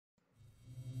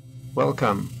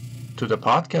Welcome to the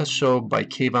podcast show by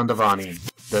Keyvan Davani,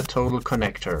 The Total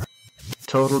Connector,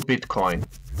 Total Bitcoin,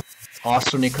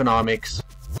 Austrian economics,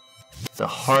 the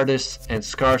hardest and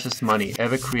scarcest money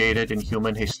ever created in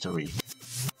human history,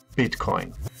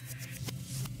 Bitcoin.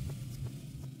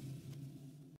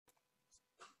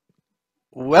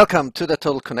 Welcome to the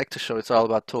Total Connector show. It's all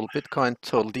about total Bitcoin,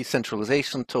 total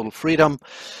decentralization, total freedom,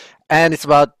 and it's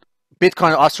about Bitcoin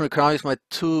and Austrian economics. My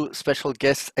two special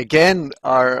guests again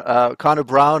are Connor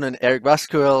Brown and Eric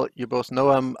Voskuil. You both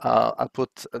know them. I'll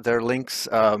put their links,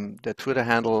 their Twitter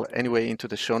handle anyway into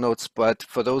the show notes. But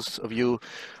for those of you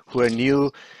who are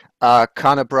new,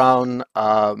 Connor Brown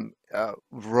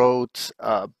wrote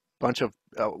a bunch of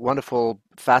wonderful,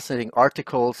 fascinating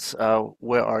articles.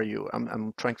 Where are you?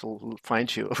 I'm trying to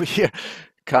find you over here.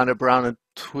 Connor Brown, and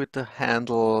Twitter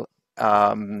handle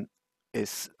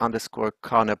is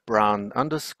 _Connor Brown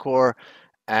 _,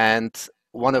 and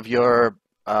one of your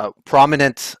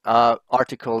prominent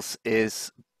articles is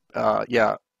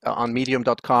on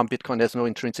medium.com. Bitcoin has no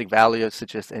intrinsic value. I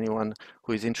suggest anyone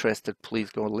who is interested, please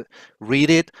go read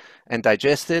it and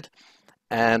digest it.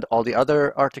 And all the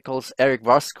other articles. Eric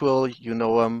Voskuil, you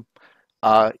know him.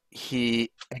 He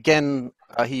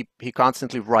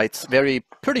constantly writes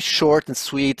pretty short and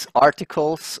sweet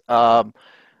articles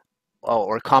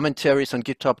or commentaries on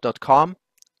github.com.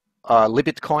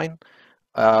 Libitcoin.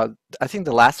 I think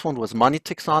the last one was Money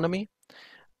Taxonomy.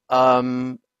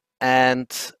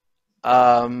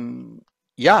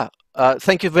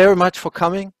 Thank you very much for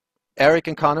coming, Eric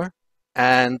and Connor.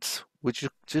 And would you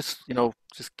just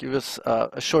give us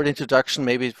a short introduction,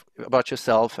 maybe about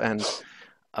yourself, and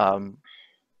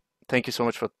thank you so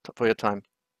much for your time.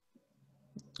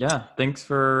 Yeah, thanks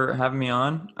for having me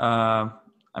on.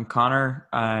 I'm Connor.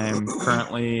 I'm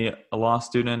currently a law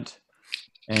student,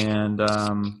 and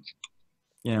I'm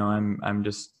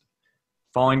just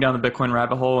falling down the Bitcoin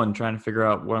rabbit hole and trying to figure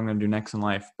out what I'm going to do next in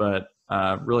life. But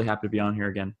really happy to be on here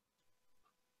again.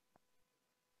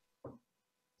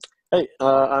 Hey,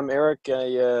 I'm Eric.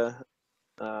 I've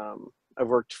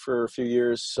worked for a few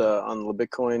years on the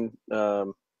Bitcoin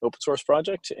open source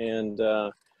project, and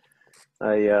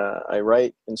I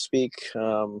write and speak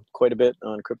quite a bit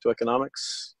on crypto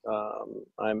economics.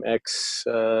 I'm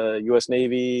ex-U.S.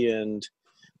 Navy and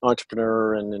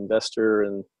entrepreneur and investor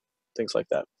and things like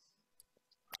that.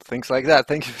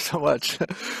 Thank you so much.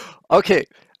 Okay,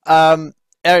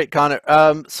 Eric, Connor.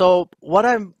 So what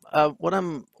I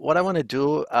want to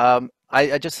do,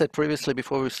 I just said previously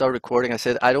before we start recording, I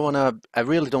said I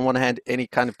really don't want to have any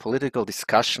kind of political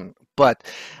discussion, but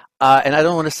and I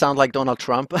don't want to sound like Donald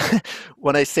Trump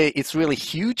when I say it's really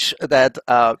huge that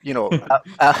a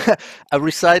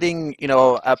reciting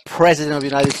a president of the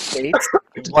United States,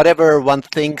 whatever one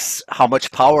thinks how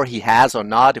much power he has or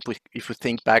not. If we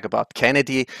think back about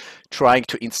Kennedy trying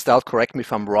to install, correct me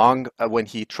if I'm wrong, when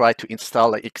he tried to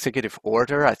install an executive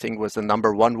order, I think it was the number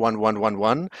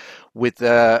 11111, with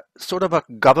sort of a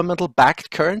governmental backed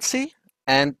currency.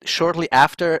 And shortly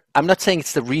after, I'm not saying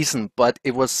it's the reason, but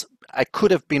I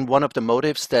could have been one of the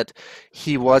motives that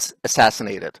he was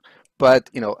assassinated. But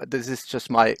this is just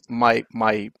my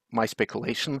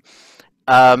speculation.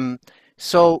 Let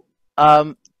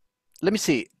me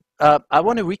see. I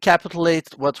want to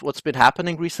recapitulate what's been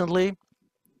happening recently.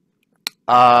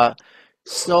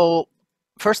 So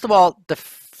first of all, the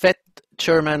Fed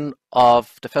chairman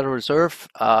of the Federal Reserve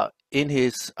in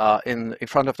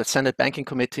front of the Senate Banking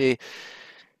Committee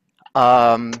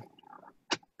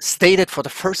stated for the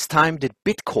first time that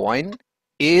Bitcoin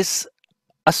is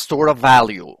a store of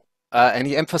value, and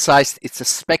he emphasized it's a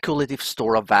speculative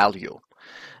store of value.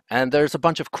 And there's a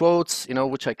bunch of quotes,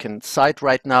 which I can cite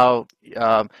right now.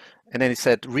 And then he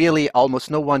said, really,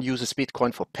 almost no one uses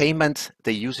Bitcoin for payment.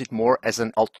 They use it more as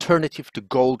an alternative to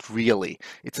gold, really.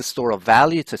 It's a store of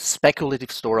value. It's a speculative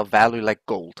store of value like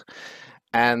gold.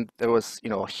 And there was,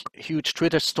 huge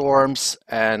Twitter storms,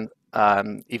 and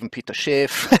even Peter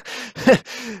Schiff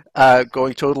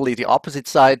going totally the opposite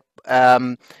side.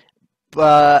 And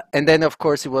then, of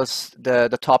course, it was the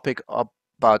topic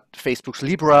about Facebook's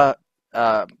Libra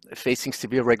facing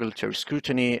severe regulatory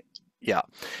scrutiny. Yeah.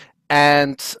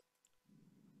 And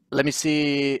let me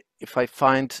see if I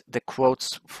find the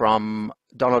quotes from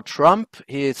Donald Trump.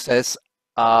 He says,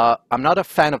 I'm not a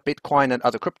fan of Bitcoin and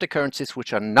other cryptocurrencies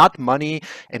which are not money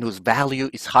and whose value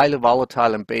is highly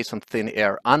volatile and based on thin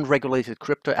air. Unregulated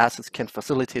crypto assets can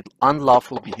facilitate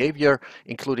unlawful behavior,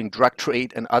 including drug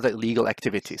trade and other illegal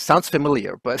activities. Sounds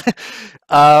familiar, but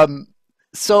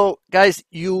so guys,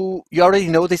 you already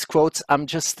know these quotes. I'm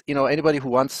just, anybody who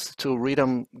wants to read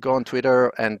them, go on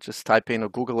Twitter and just type in or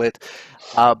Google it.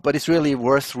 But it's really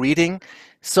worth reading.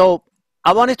 So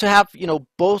I wanted to have,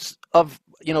 both of,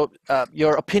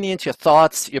 your opinions, your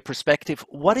thoughts, your perspective.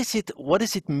 What does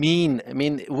it mean? I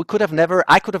mean, I could have never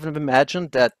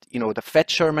imagined that, the Fed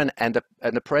chairman and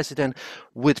the president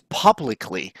would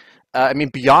publicly,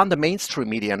 beyond the mainstream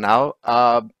media now,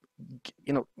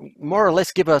 more or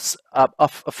less give us a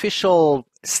official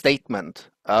statement,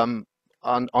 on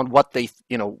what they,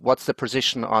 what's the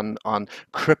position on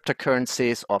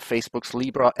cryptocurrencies or Facebook's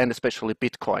Libra and especially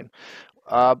Bitcoin.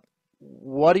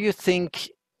 What do you think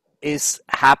is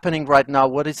happening right now?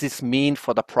 What does this mean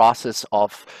for the process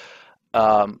of,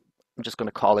 I'm just going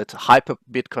to call it hyper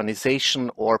Bitcoinization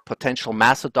or potential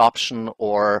mass adoption,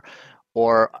 or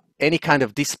any kind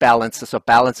of disbalances or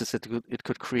balances that it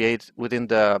could create within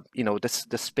the,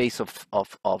 the space of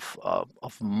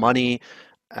money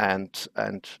and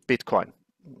Bitcoin?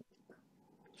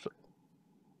 So,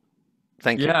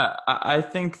 thank you. Yeah, I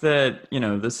think that,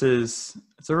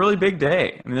 it's a really big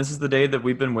day. I mean, this is the day that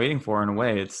we've been waiting for in a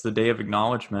way. It's the day of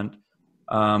acknowledgement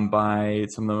by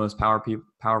some of the most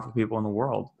powerful people in the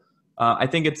world. I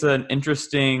think it's an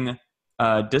interesting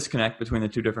disconnect between the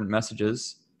two different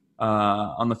messages.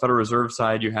 On the Federal Reserve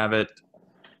side, you have it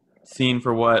seen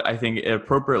for what I think it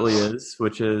appropriately is,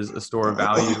 which is a store of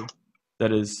value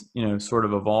that is, sort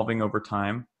of evolving over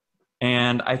time.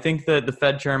 And I think that the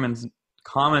Fed chairman's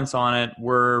comments on it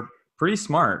were pretty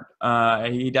smart.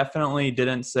 He definitely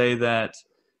didn't say that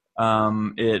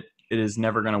it is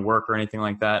never going to work or anything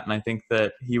like that. And I think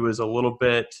that he was a little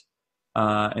bit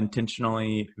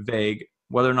intentionally vague.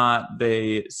 Whether or not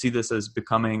they see this as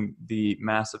becoming the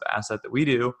massive asset that we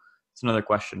do, it's another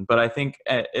question. But I think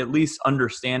at least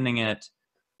understanding it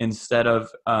instead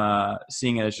of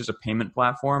seeing it as just a payment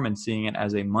platform and seeing it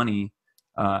as a money,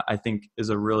 I think is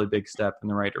a really big step in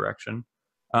the right direction.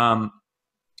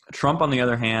 Trump, on the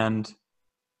other hand,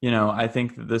 I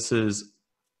think that this is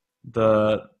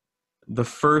the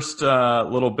first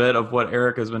little bit of what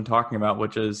Eric has been talking about,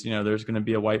 which is, there's going to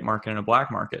be a white market and a black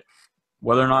market.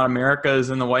 Whether or not America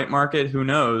is in the white market, who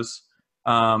knows?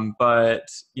 But,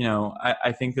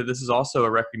 I think that this is also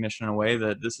a recognition in a way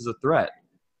that this is a threat.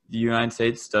 The United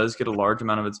States does get a large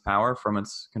amount of its power from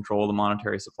its control of the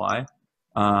monetary supply,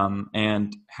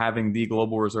 and having the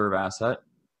global reserve asset.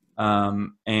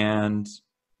 And,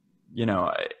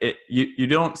 you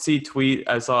don't see tweet.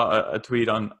 I saw a tweet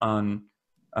on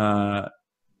that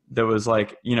was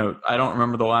like, I don't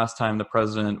remember the last time the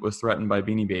president was threatened by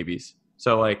Beanie Babies.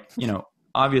 So like,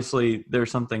 obviously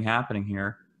there's something happening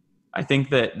here. I think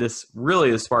that this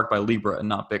really is sparked by Libra and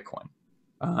not Bitcoin.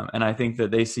 And I think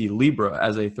that they see Libra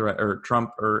as a threat, or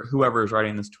Trump or whoever is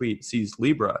writing this tweet sees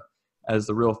Libra as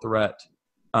the real threat.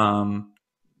 But,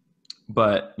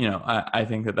 I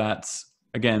think that that's,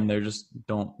 again, they just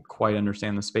don't quite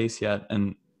understand the space yet.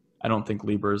 And I don't think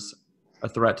Libra's a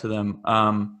threat to them.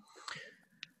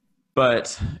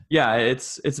 But yeah,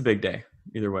 it's a big day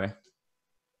either way.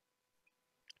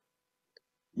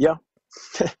 Yeah.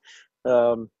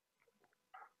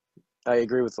 I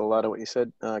agree with a lot of what you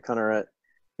said, Connor.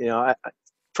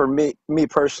 For me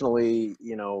personally,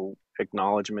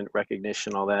 acknowledgement,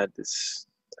 recognition, all that, it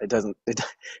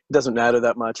doesn't matter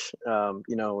that much.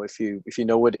 If you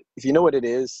know what it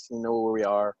is, you know where we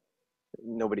are.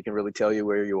 Nobody can really tell you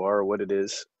where you are or what it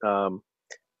is.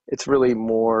 It's really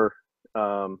more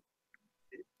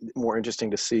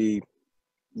interesting to see,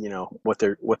 what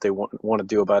they want to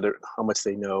do about it, how much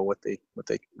they know, what they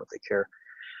care.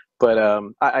 But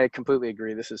I completely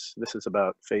agree. This is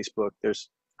about Facebook.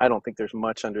 I don't think there's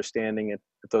much understanding at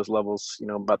those levels,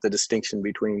 about the distinction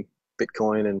between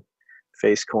Bitcoin and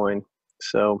Facecoin.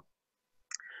 So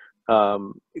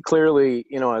clearly,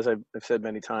 as I've said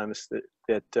many times,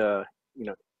 that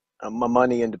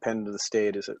money independent of the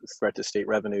state is a threat to state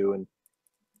revenue,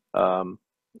 and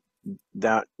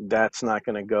that's not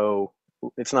going to go.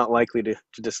 It's not likely to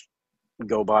just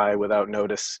go by without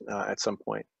notice at some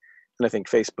point. And I think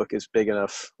Facebook is big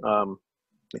enough.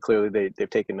 Clearly, they've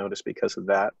taken notice because of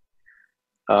that.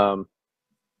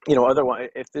 Otherwise,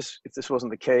 if this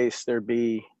wasn't the case, there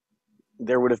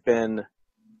would have been,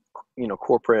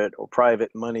 corporate or private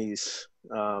monies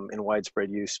in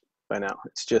widespread use by now.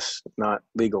 It's just not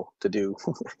legal to do,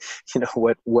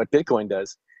 what Bitcoin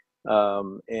does,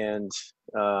 and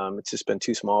it's just been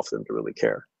too small for them to really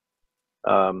care.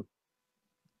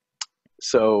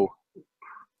 So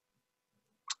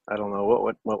I don't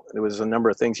know what there was a number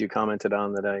of things you commented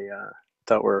on that I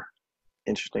thought were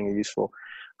interesting and useful.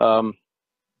 What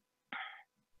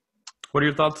are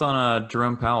your thoughts on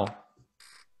Jerome Powell?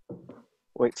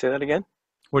 Wait, say that again?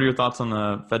 What are your thoughts on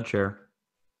the Fed chair?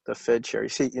 the Fed chair. You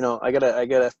see, I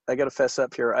gotta fess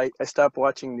up here. I stopped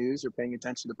watching news or paying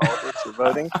attention to politics or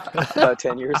voting about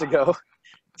 10 years ago.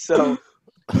 So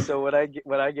what I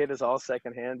get is all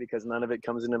secondhand because none of it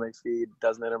comes into my feed,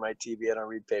 doesn't enter my TV. I don't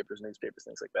read papers, newspapers,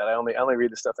 things like that. I only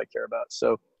read the stuff I care about.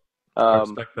 So I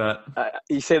respect that.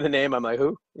 you say the name, I'm like,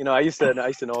 who? I used to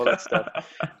know all that stuff.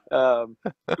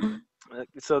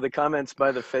 So the comments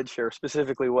by the Fed chair,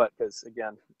 specifically what? Because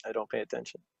again, I don't pay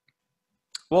attention.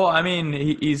 Well, I mean,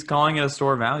 he's calling it a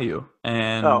store value,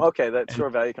 and okay, that store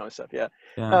value kind of stuff, yeah.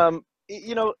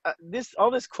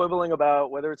 All this quibbling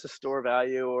about whether it's a store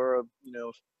value or a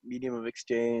medium of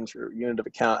exchange or unit of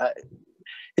account,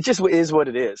 it just is what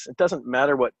it is. It doesn't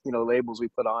matter what labels we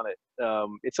put on it.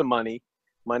 It's a money.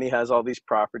 Money has all these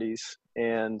properties,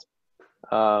 and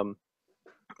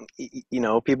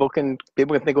people can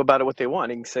think about it what they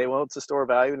want. You can say, well, it's a store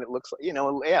value, and it looks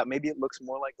like maybe it looks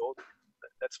more like gold.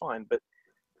 That's fine, but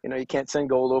you can't send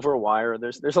gold over a wire.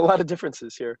 There's a lot of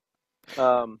differences here.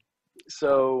 But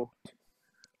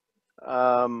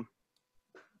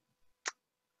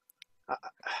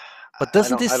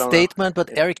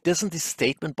Eric, doesn't this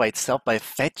statement by itself by a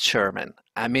Fed chairman,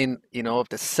 I mean,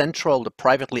 the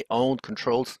privately owned,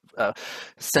 controlled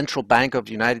central bank of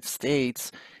the United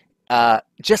States,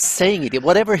 just saying it,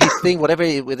 whatever he thinks, whether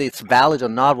it's valid or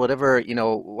not, however, they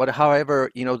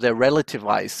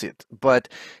relativize it. But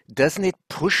doesn't it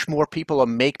push more people or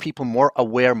make people more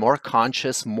aware, more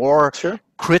conscious, more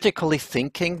critically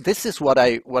thinking? This is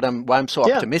why I'm so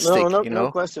optimistic.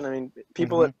 No question. I mean,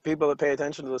 people that pay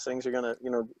attention to those things are gonna,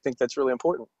 think that's really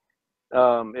important.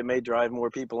 It may drive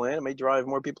more people in. It may drive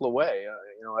more people away.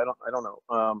 I don't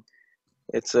know.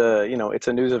 It's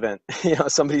a news event.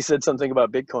 Somebody said something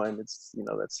about Bitcoin. It's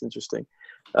that's interesting,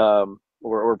 or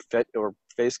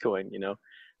Facecoin.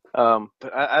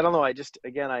 But I don't know. I just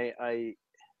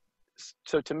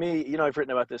so to me, I've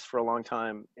written about this for a long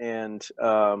time, and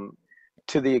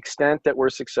to the extent that we're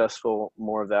successful,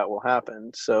 more of that will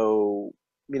happen. So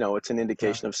it's an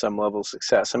indication of some level of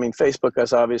success. I mean, Facebook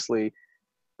has obviously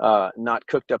not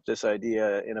cooked up this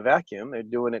idea in a vacuum. They're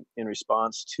doing it in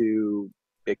response to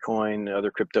Bitcoin, other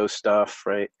crypto stuff,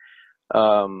 right?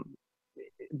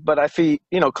 But I feel,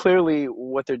 clearly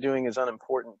what they're doing is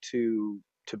unimportant to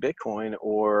Bitcoin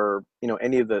or,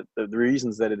 any of the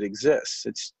reasons that it exists.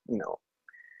 It's,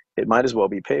 it might as well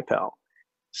be PayPal.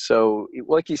 So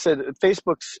like you said,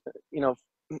 Facebook's,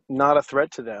 not a threat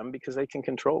to them because they can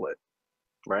control it,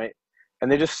 right?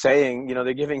 And they're just saying,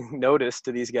 they're giving notice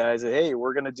to these guys that, hey,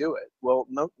 we're going to do it. Well,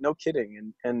 no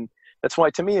kidding. And that's why,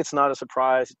 to me, it's not a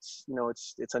surprise. It's,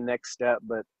 it's a next step,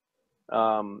 but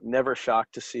never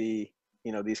shocked to see,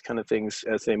 these kind of things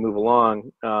as they move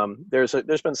along. There's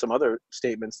been some other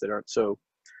statements that aren't so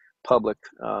public,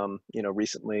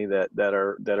 recently that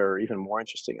are even more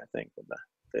interesting, I think, than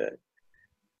the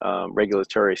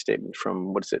regulatory statement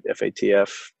from,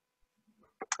 FATF,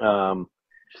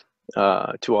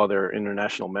 to all their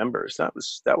international members. That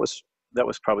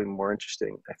was probably more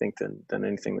interesting, I think, than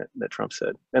anything that Trump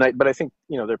said. But I think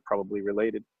they're probably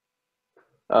related.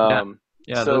 So,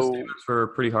 those statements were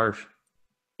pretty harsh.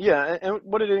 Yeah, and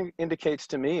what it indicates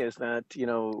to me is that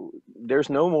there's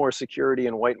no more security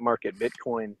in white market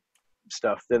Bitcoin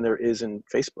stuff than there is in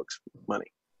Facebook's money,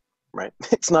 right?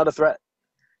 It's not a threat.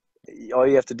 All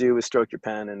you have to do is stroke your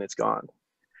pen and it's gone.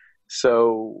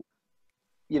 So,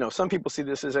 some people see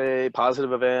this as a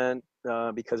positive event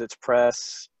because it's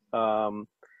press. I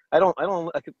don't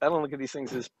look at these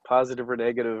things as positive or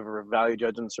negative or value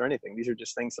judgments or anything. These are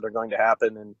just things that are going to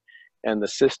happen, and the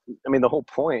system. I mean, the whole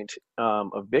point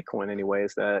of Bitcoin anyway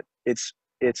is that it's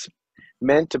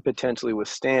meant to potentially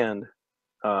withstand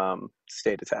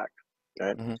state attack,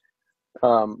 right?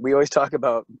 Mm-hmm. We always talk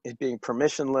about it being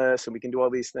permissionless and we can do all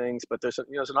these things, but there's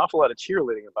an awful lot of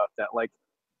cheerleading about that. Like,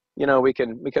 we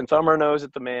can thumb our nose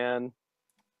at the man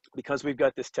because we've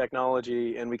got this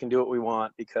technology and we can do what we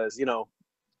want because,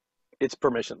 it's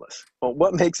permissionless. Well,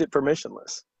 what makes it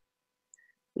permissionless?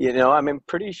 I'm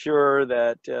pretty sure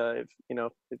that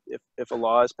if a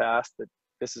law is passed that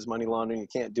this is money laundering, you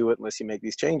can't do it unless you make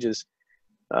these changes.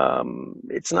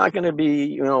 It's not going to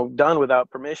be, done without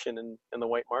permission in the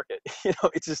white market.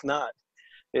 It's just not.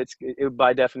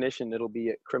 By definition, it'll be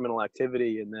a criminal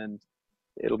activity, and then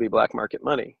it'll be black market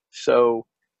money. So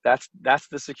that's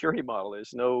the security model.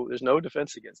 There's no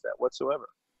defense against that whatsoever.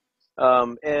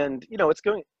 And it's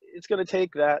going to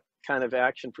take that kind of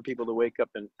action for people to wake up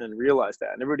and realize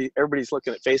that. And everybody's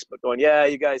looking at Facebook going, yeah,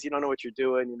 you guys, you don't know what you're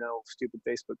doing, stupid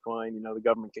Facebook coin, the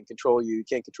government can control you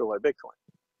can't control our Bitcoin.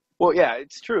 Well, yeah,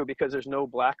 it's true because there's no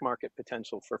black market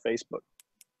potential for Facebook,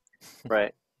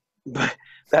 right?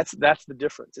 That's the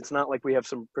difference. It's not like we have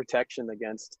some protection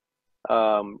against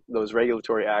those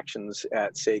regulatory actions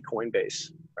at, say,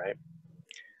 Coinbase, right?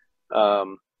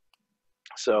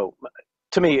 So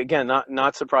to me, again,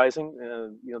 not surprising.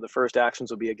 The first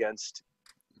actions will be against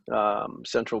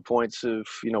central points of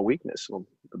weakness. Well,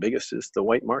 the biggest is the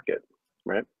white market,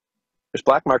 right? There's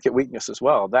black market weakness as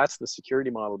well. That's the security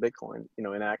model of Bitcoin,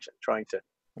 in action, trying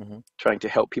to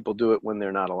help people do it when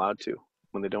they're not allowed to,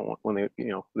 when they don't want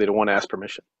to ask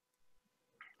permission.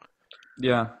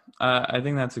 Yeah, I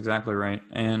think that's exactly right,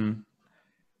 and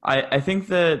I think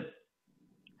that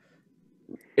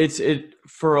it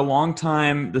for a long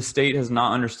time the state has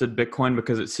not understood Bitcoin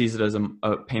because it sees it as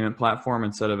a payment platform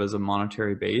instead of as a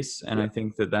monetary base, and I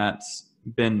think that that's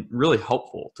been really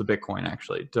helpful to Bitcoin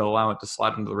actually to allow it to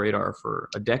slide under the radar for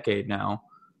a decade now,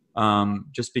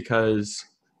 just because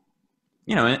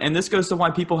and this goes to why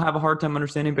people have a hard time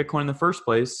understanding Bitcoin in the first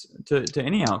place to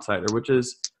any outsider, which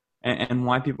is and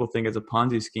why people think it's a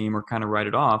Ponzi scheme or kind of write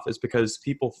it off is because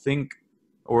people think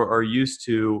or are used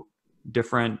to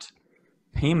different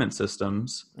payment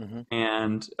systems,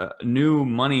 and new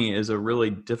money is a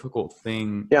really difficult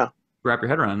thing to wrap your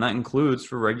head around. And that includes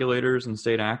for regulators and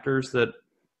state actors that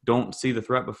don't see the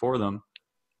threat before them.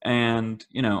 And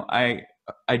I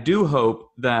do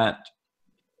hope that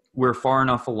we're far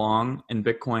enough along in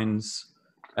Bitcoin's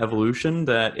evolution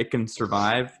that it can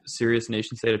survive serious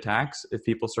nation state attacks if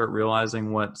people start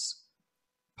realizing what's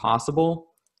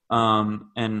possible.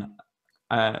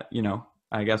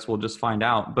 I guess we'll just find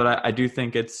out, but I do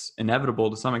think it's inevitable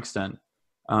to some extent,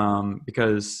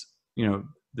 because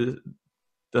the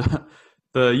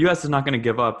U.S. is not going to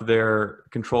give up their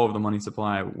control of the money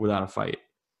supply without a fight.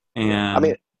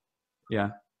 And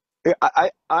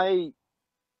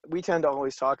we tend to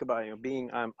always talk about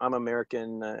I'm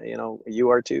American. You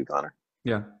are too, Connor.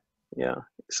 Yeah.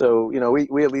 So,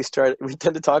 we at least we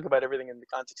tend to talk about everything in the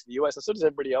context of the U.S. and so does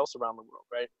everybody else around the world,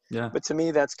 right? Yeah. But to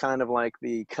me, that's kind of like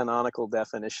the canonical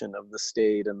definition of the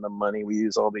state and the money. We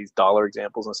use all these dollar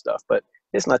examples and stuff, but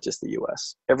it's not just the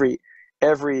U.S.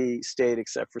 Every state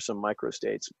except for some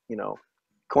microstates,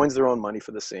 coins their own money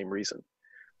for the same reason.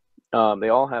 They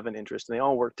all have an interest and they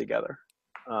all work together.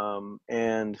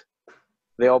 And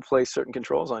they all place certain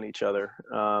controls on each other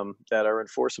that are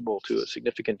enforceable to a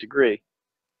significant degree.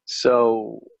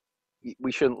 So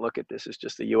we shouldn't look at this as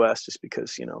just the U.S. just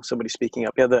because, somebody's speaking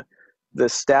up. Yeah, the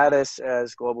status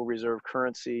as global reserve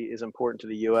currency is important to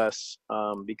the U.S.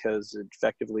 Because it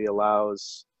effectively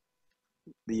allows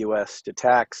the U.S. to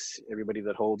tax everybody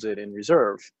that holds it in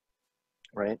reserve,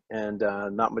 right? And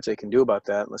not much they can do about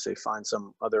that unless they find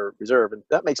some other reserve. And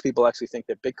that makes people actually think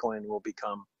that Bitcoin will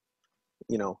become,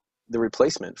 the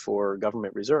replacement for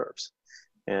government reserves.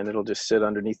 And it'll just sit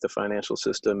underneath the financial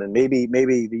system, and maybe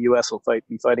the U.S. will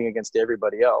be fighting against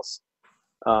everybody else.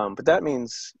 But that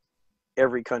means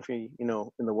every country, in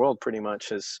the world pretty much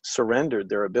has surrendered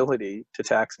their ability to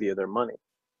tax via their money.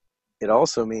 It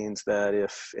also means that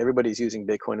if everybody's using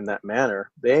Bitcoin in that manner,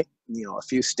 a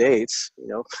few states,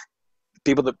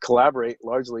 people that collaborate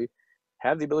largely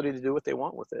have the ability to do what they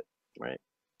want with it, right?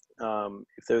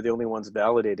 If they're the only ones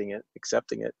validating it,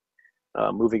 accepting it,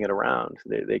 moving it around,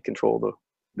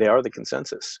 they are the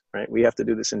consensus, right? We have to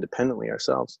do this independently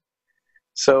ourselves.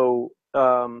 So,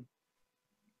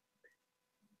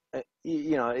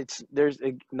 there's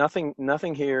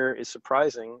nothing here is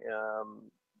surprising.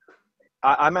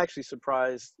 I'm actually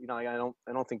surprised. I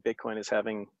don't think Bitcoin is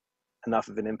having enough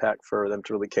of an impact for them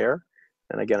to really care.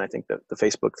 And again, I think that the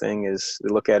Facebook thing they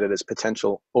look at it as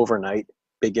potential overnight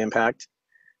big impact.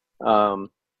 And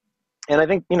I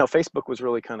think Facebook was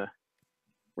really kind of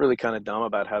dumb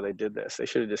about how they did this. They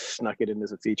should have just snuck it in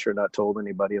as a feature, not told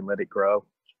anybody, and let it grow.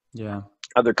 Yeah.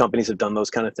 Other companies have done those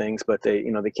kind of things, but they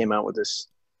came out with this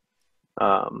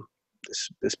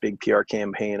big PR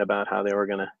campaign about how they were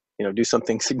going to do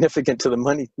something significant to the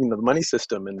money, the money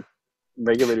system, and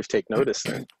regulators take notice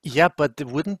then. Yeah, but it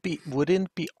wouldn't be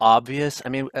obvious. I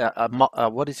mean,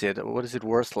 what is it? What is it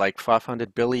worth? Like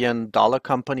 $500 billion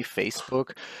company,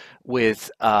 Facebook,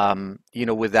 with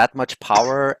with that much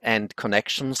power and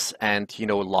connections and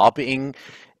lobbying.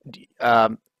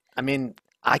 I mean,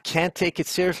 I can't take it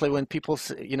seriously when people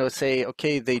say,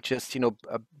 okay, they just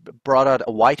brought out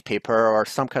a white paper or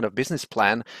some kind of business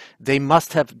plan. They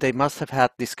must have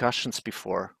had discussions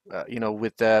before,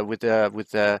 with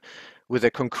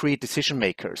the concrete decision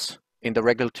makers in the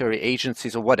regulatory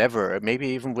agencies or whatever, maybe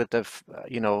even with the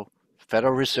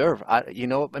Federal Reserve. I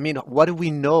mean, what do we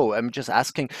know? I'm just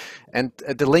asking. And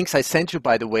the links I sent you,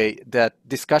 by the way, that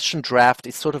discussion draft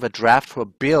is sort of a draft for a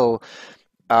bill.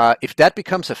 If that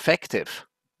becomes effective,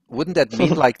 wouldn't that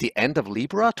mean like the end of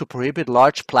Libra, to prohibit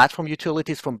large platform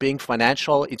utilities from being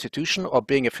financial institution or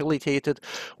being affiliated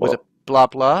with a blah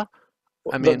blah?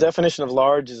 I the mean, definition of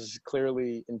large is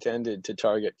clearly intended to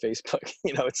target Facebook.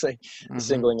 It's like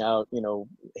singling out,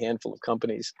 handful of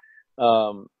companies.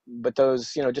 But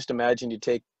those, just imagine you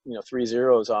take, 3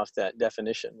 zeros off that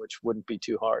definition, which wouldn't be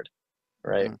too hard,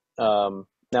 right?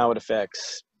 Now it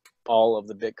affects all of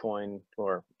the Bitcoin,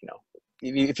 or,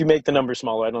 if you make the number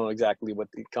smaller, I don't know exactly what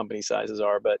the company sizes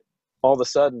are, but all of a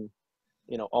sudden,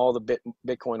 all the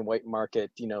Bitcoin white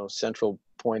market, central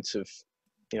points of,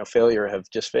 failure have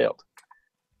just failed.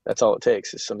 That's all it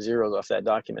takes, is some zeros off that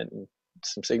document and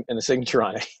and a signature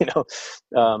on it.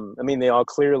 I mean, they all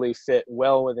clearly fit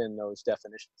well within those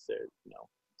definitions there.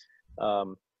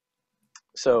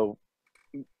 So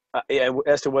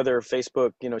as to whether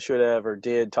Facebook, should have or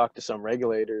did talk to some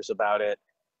regulators about it,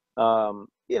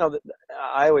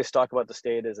 I always talk about the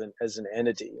state as an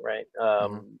entity, right?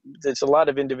 There's a lot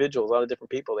of individuals, a lot of different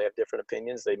people. They have different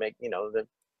opinions. They make,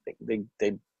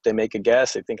 they make a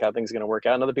guess. They think how things are going to work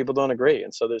out, and other people don't agree.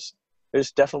 And so there's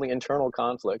definitely internal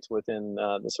conflict within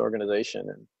this organization.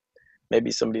 And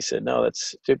maybe somebody said, no,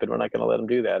 that's stupid. We're not going to let them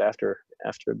do that after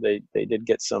they did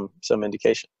get some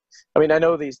indication. I mean, I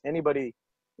know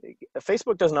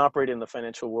Facebook doesn't operate in the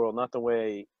financial world, not the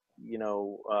way,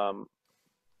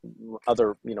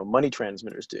 other, money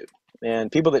transmitters do.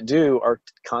 And people that do are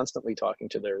constantly talking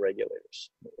to their regulators.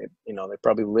 They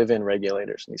probably live in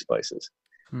regulators in these places.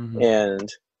 And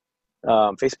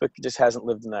Facebook just hasn't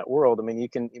lived in that world. I mean,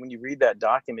 when you read that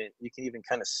document, you can even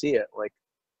kind of see it. Like,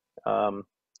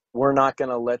 we're not going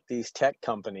to let these tech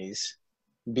companies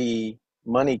be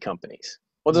money companies.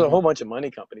 Well, there's a whole bunch of money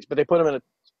companies, but they put them in a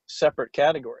separate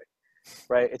category,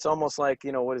 right? It's almost like,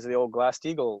 what is the old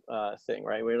Glass-Steagall thing,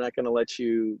 right? We're not going to let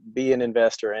you be an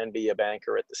investor and be a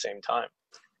banker at the same time.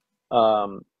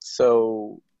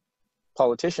 So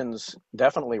politicians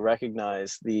definitely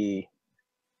recognize the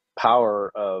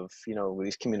power of,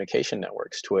 these communication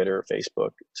networks, Twitter,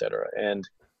 Facebook, et cetera.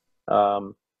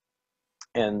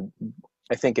 And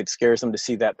I think it scares them to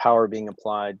see that power being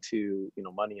applied to,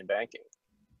 money and banking.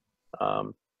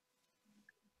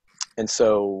 And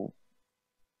so,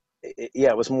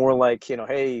 it was more like,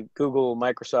 hey, Google,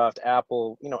 Microsoft,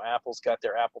 Apple, Apple's got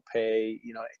their Apple Pay,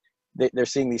 they're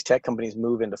seeing these tech companies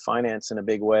move into finance in a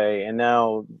big way. And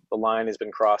now the line has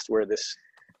been crossed where this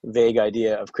vague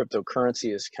idea of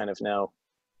cryptocurrency is kind of now,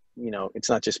 it's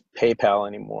not just PayPal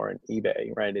anymore and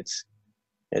eBay, right? It's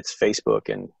Facebook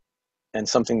and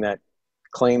something that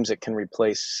claims it can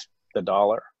replace the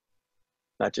dollar,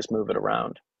 not just move it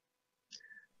around.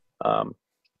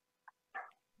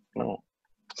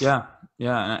 Yeah.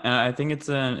 And I think it's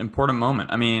an important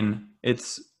moment. I mean,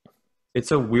 it's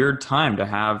a weird time to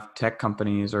have tech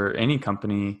companies or any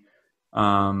company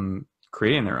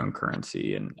creating their own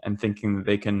currency and thinking that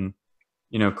they can,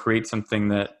 create something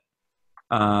that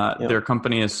their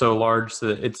company is so large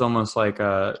that it's almost like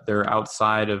they're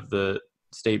outside of the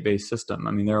state-based system.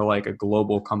 I mean, they're like a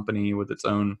global company with its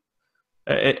own.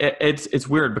 It's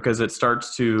weird because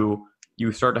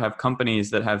you start to have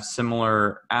companies that have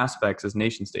similar aspects as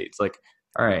nation states. Like,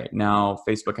 all right, now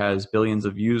Facebook has billions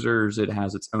of users. It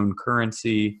has its own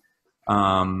currency.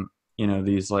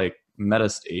 These like meta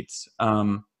states.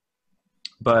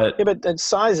 But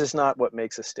size is not what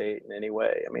makes a state in any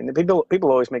way. I mean, the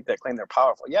people always make that claim they're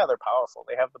powerful. Yeah, they're powerful.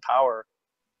 They have the power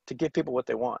to give people what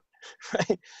they want,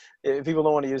 right? If people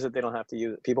don't want to use it, they don't have to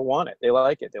use it. People want it. They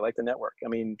like it. They like the network. I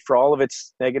mean, for all of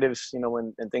its negatives,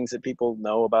 and things that people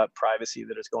know about privacy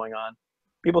that is going on,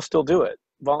 people still do it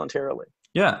voluntarily.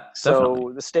 Yeah, so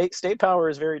definitely. The state power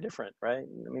is very different, right?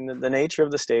 I mean, the nature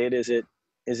of the state is it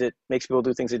makes people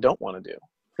do things they don't want to do.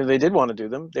 If they did want to do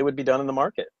them, they would be done in the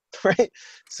market, right?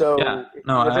 So yeah,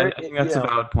 no, I think that's a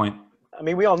valid point. I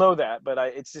mean, we all know that, but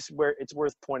it's just where it's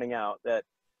worth pointing out that,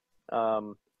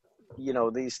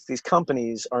 these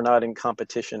companies are not in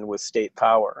competition with state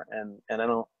power, and I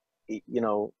don't,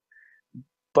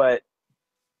 but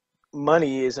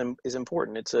money is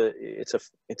important.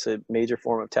 It's a major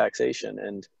form of taxation,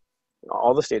 and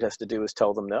all the state has to do is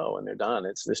tell them no, and they're done.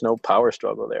 There's no power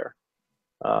struggle there.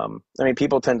 I mean,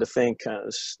 people tend to think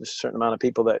there's a certain amount of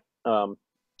people that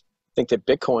think that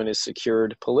Bitcoin is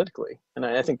secured politically, and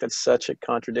I think that's such a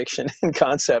contradiction in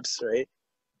concepts, right?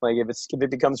 Like, if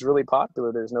it becomes really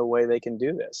popular, there's no way they can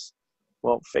do this.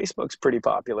 Well, Facebook's pretty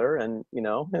popular, and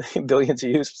billions of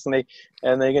users,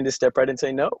 and they can just step right in and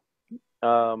say no.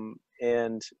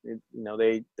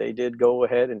 They did go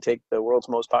ahead and take the world's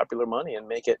most popular money and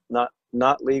make it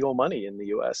not legal money in the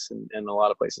U.S. and a lot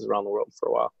of places around the world for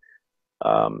a while.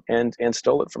 And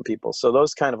stole it from people. So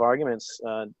those kind of arguments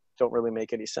don't really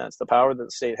make any sense. The power that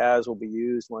the state has will be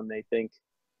used when they think,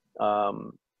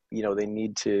 they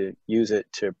need to use it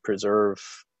to preserve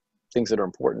things that are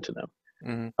important to them.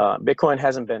 Bitcoin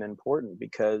hasn't been important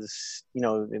because,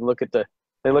 they look at the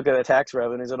tax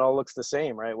revenues, it all looks the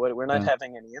same, right? We're not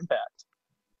having any impact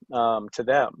to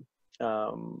them.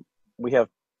 We have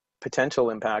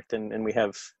potential impact and we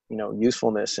have,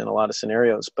 usefulness in a lot of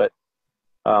scenarios, but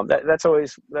that's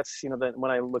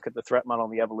when I look at the threat model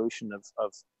and the evolution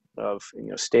of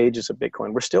stages of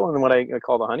Bitcoin, we're still in what I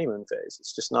call the honeymoon phase.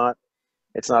 It's just not,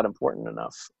 it's not important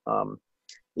enough.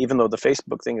 Even though the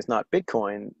Facebook thing is not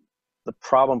Bitcoin, the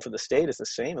problem for the state is the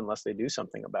same unless they do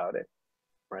something about it,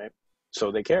 right?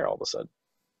 So they care all of a sudden.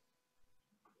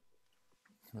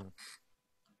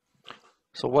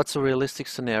 So what's a realistic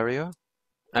scenario?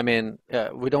 I mean,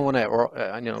 we don't want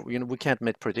to, we can't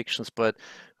make predictions, but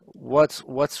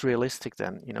what's realistic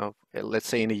then? Let's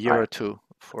say in a year or two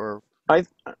for. I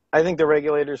think the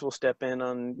regulators will step in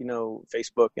on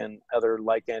Facebook and other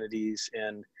like entities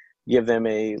and give them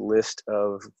a list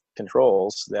of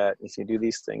controls that if you do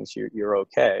these things, you're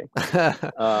okay.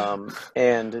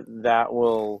 And that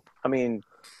will,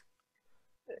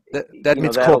 that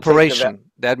means cooperation.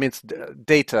 That means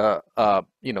data,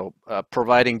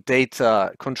 providing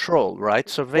data control, right?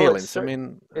 Surveillance. Well,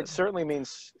 it certainly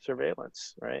means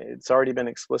surveillance, right? It's already been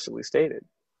explicitly stated.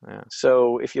 Yeah.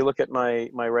 So if you look at my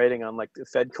writing on like the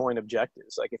Fed coin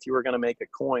objectives, like if you were going to make a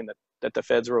coin that the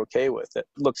Feds are okay with, that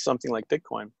looks something like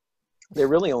Bitcoin, they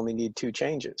really only need 2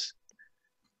 changes,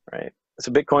 right?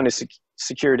 So Bitcoin is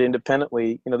secured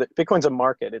independently. Bitcoin's a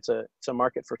market. It's a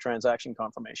market for transaction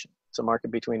confirmation. It's a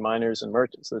market between miners and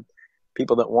merchants. The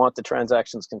people that want the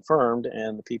transactions confirmed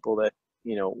and the people that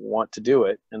want to do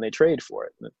it, and they trade for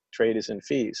it. The trade is in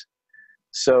fees.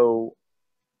 So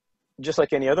just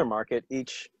like any other market,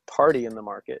 each party in the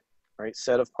market, right,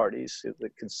 set of parties, the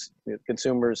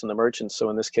consumers and the merchants. So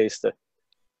in this case, the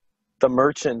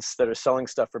merchants that are selling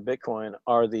stuff for Bitcoin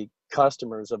are the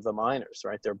customers of the miners,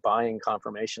 right? They're buying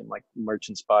confirmation like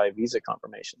merchants buy Visa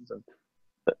confirmations. And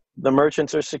the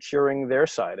merchants are securing their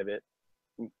side of it,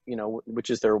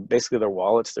 which is basically their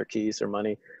wallets, their keys, their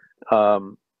money.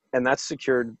 And that's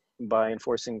secured by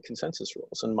enforcing consensus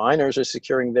rules. And miners are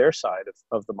securing their side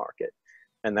of the market.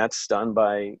 And that's done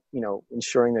by,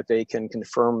 ensuring that they can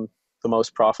confirm the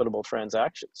most profitable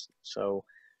transactions. So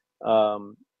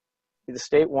the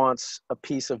state wants a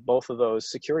piece of both of those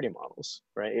security models,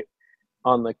 right?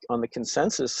 On the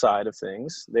consensus side of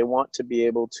things, they want to be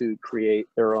able to create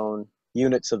their own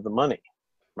units of the money,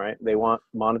 right? They want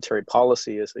monetary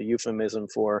policy as a euphemism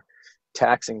for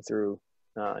taxing through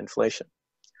inflation.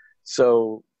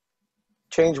 So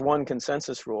change one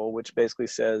consensus rule, which basically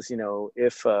says,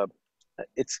 if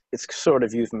it's sort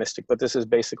of euphemistic, but this is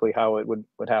basically how it would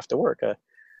have to work.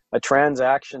 A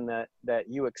transaction that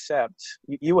you accept,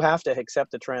 you have to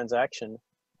accept the transaction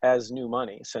as new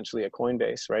money, essentially a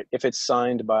Coinbase, right? If it's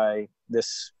signed by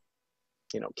this,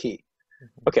 key.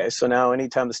 Okay, so now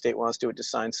anytime the state wants to do it, just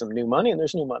sign some new money, and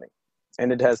there's new money,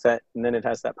 and it has that, and then it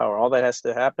has that power. All that has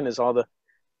to happen is all the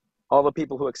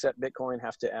people who accept Bitcoin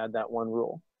have to add that one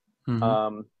rule,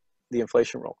 the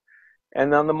inflation rule.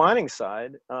 And on the mining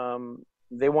side,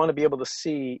 they want to be able to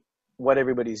see what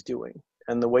everybody's doing.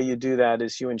 And the way you do that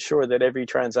is you ensure that every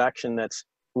transaction that's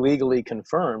legally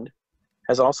confirmed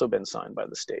has also been signed by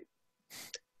the state,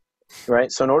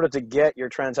 right? So in order to get your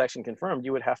transaction confirmed,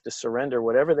 you would have to surrender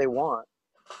whatever they want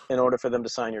in order for them to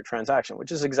sign your transaction,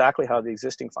 which is exactly how the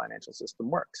existing financial system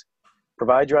works.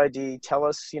 Provide your ID, tell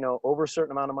us, over a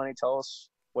certain amount of money, tell us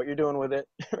what you're doing with it,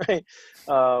 right?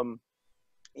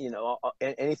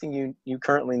 Anything you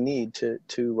currently need to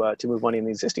move money in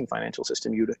the existing financial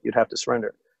system, you'd have to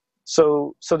surrender.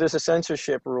 So there's a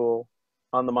censorship rule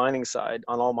on the mining side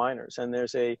on all miners, and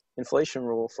there's a inflation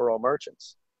rule for all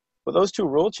merchants. But those 2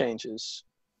 rule changes,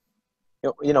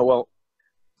 they're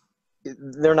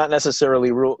not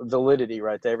necessarily validity,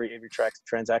 right? Every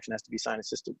transaction has to be signed.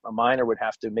 It's just a miner would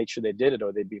have to make sure they did it,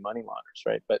 or they'd be money launderers,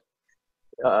 right? But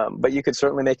you could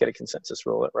certainly make it a consensus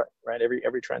rule, right?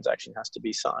 Every transaction has to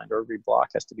be signed, or every block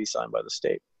has to be signed by the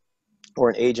state or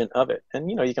an agent of it. And,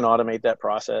 you can automate that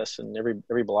process, and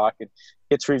every block, it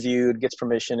gets reviewed, gets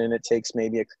permission, and it takes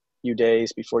maybe a few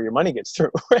days before your money gets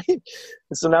through, right?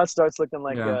 And so now it starts looking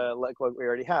like what we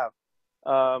already have.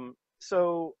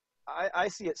 So I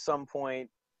see at some point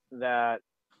that,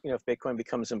 if Bitcoin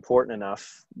becomes important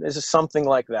enough, there's something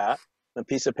like that, a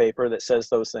piece of paper that says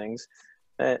those things,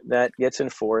 that gets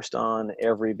enforced on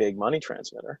every big money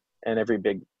transmitter and every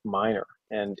big miner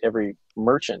and every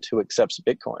merchant who accepts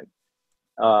Bitcoin.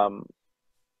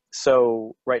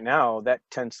 So right now that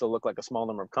tends to look like a small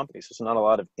number of companies. There's not a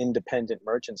lot of independent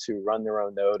merchants who run their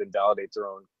own node and validate their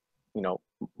own,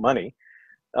 money.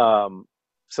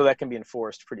 So that can be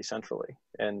enforced pretty centrally.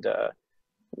 And,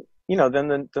 then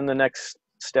the next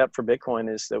step for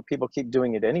Bitcoin is that people keep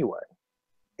doing it anyway.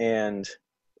 And,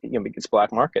 it's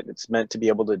black market. It's meant to be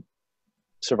able to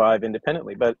survive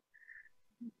independently, but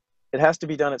it has to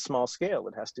be done at small scale.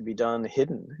 It has to be done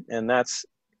hidden. And that's,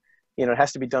 it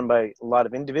has to be done by a lot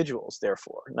of individuals,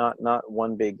 therefore, not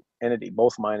one big entity,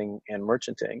 both mining and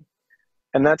merchanting.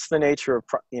 And that's the nature of,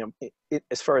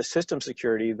 as far as system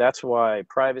security, that's why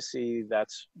privacy,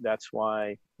 that's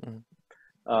why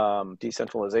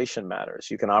decentralization matters.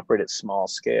 You can operate at small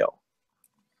scale.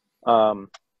 And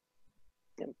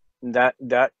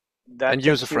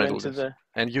user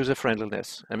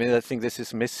friendliness. I mean, I think this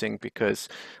is missing, because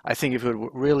I think if it were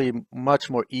really much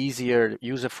more easier,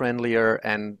 user friendlier,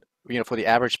 and for the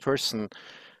average person,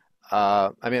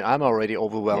 I mean, I'm already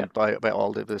overwhelmed by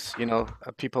all of this.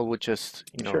 People would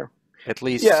just Sure. at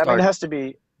least I mean, it has to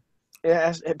be.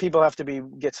 People have to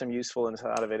get some usefulness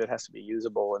out of it. It has to be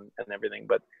usable and everything.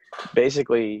 But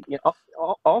basically,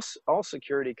 all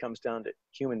security comes down to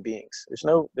human beings. There's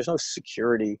no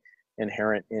security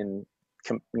inherent in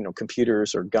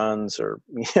computers or guns or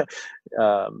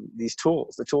these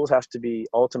tools. The tools have to be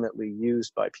ultimately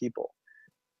used by people.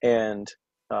 And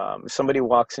if somebody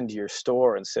walks into your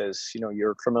store and says,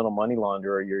 you're a criminal money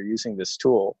launderer, you're using this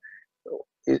tool,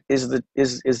 is the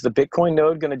Bitcoin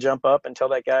node going to jump up and tell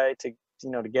that guy to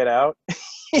get out?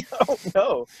 You don't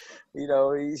know.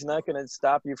 He's not going to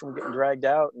stop you from getting dragged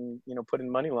out and put in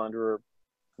money launderer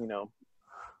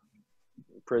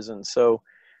prison. So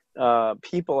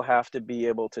people have to be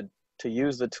able to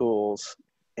use the tools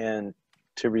and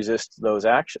to resist those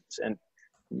actions. And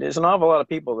there's an awful lot of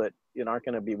people that aren't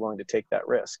going to be willing to take that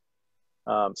risk.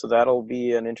 So that'll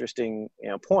be an interesting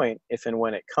point if and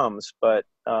when it comes. But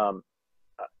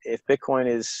if Bitcoin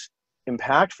is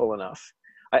impactful enough,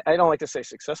 I don't like to say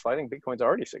successful. I think Bitcoin's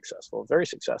already successful, very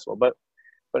successful. But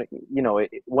when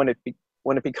it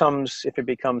becomes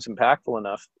impactful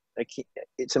enough,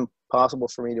 it's impossible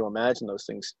for me to imagine those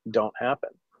things don't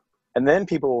happen. And then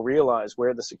people will realize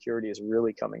where the security is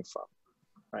really coming from.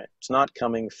 Right? It's not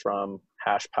coming from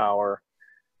hash power,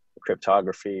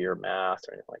 cryptography, or math,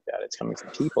 or anything like that. It's coming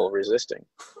from people resisting.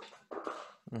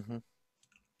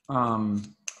 Mm-hmm.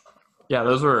 Yeah,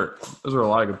 those were a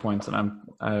lot of good points, and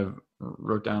I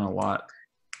wrote down a lot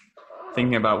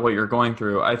thinking about what you're going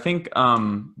through. I think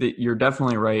that you're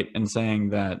definitely right in saying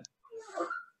that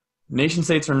nation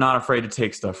states are not afraid to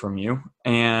take stuff from you,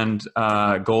 and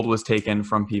gold was taken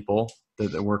from people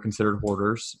that were considered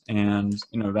hoarders, and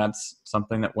that's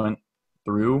something that went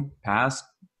through, passed,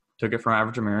 took it from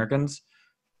average Americans,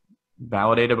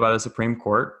 validated by the Supreme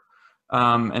Court.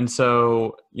 And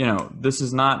so, this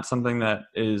is not something that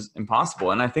is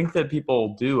impossible. And I think that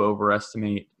people do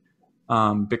overestimate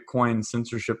Bitcoin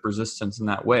censorship resistance in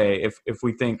that way. If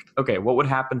we think, okay, what would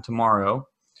happen tomorrow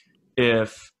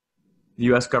if the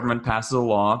U.S. government passes a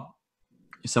law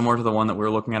similar to the one that we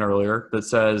were looking at earlier that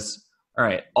says, all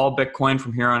right, all Bitcoin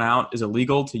from here on out is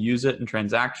illegal to use it in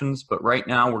transactions, but right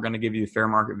now we're going to give you a fair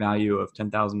market value of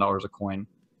 $10,000 a coin,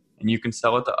 and you can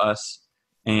sell it to us.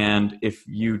 And if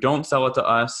you don't sell it to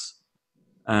us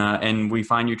and we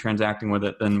find you transacting with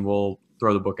it, then we'll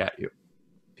throw the book at you.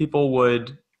 People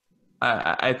would,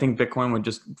 I think Bitcoin would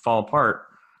just fall apart,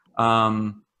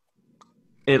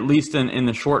 at least in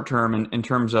the short term, in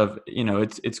terms of,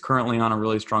 it's currently on a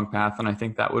really strong path. And I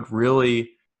think that would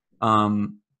really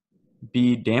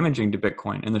be damaging to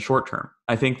Bitcoin in the short term.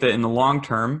 I think that in the long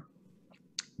term,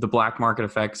 the black market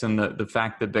effects and the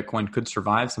fact that Bitcoin could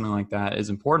survive something like that is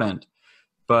important.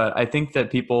 But I think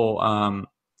that people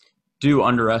do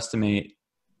underestimate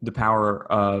the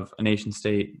power of a nation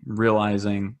state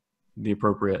realizing the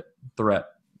appropriate threat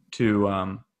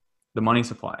to the money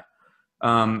supply.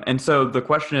 And so the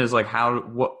question is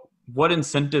what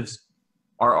incentives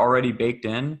are already baked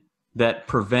in that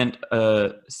prevent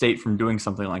a state from doing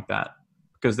something like that?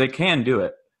 Because they can do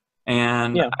it.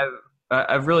 And yeah.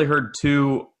 I've really heard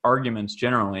two arguments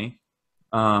generally,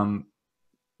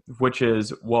 which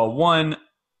is, well, one,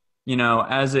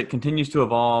 as it continues to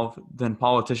evolve, then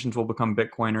politicians will become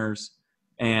Bitcoiners,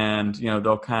 and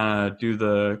they'll kind of do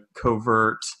the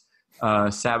covert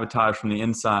sabotage from the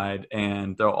inside,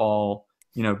 and they'll all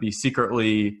be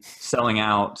secretly selling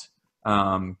out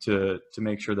to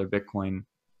make sure that Bitcoin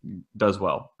does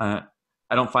well. I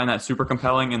don't find that super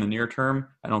compelling in the near term.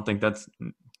 I don't think that's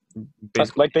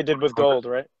like they did with gold,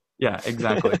 right? Yeah,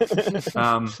 exactly.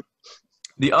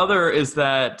 The other is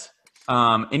that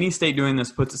any state doing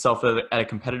this puts itself at a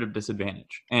competitive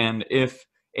disadvantage. And if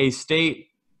a state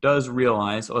does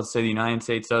realize, let's say the United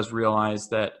States does realize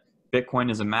that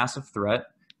Bitcoin is a massive threat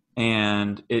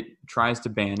and it tries to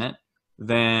ban it,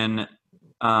 then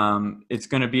it's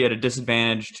going to be at a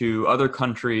disadvantage to other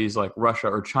countries like Russia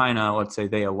or China. Let's say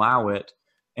they allow it,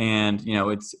 and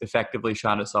it's effectively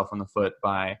shot itself in the foot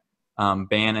by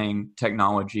banning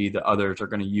technology that others are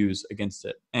going to use against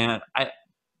it. And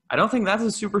I don't think that's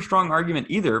a super strong argument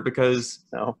either, because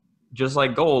just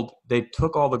like gold, they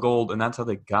took all the gold and that's how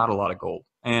they got a lot of gold.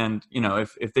 And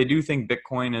if they do think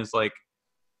Bitcoin is like,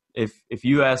 if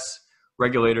US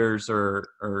regulators or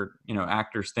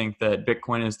actors think that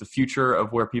Bitcoin is the future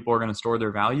of where people are going to store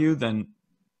their value, then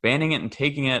banning it and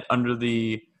taking it under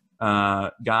the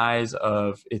guise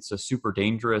of it's a super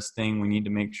dangerous thing, we need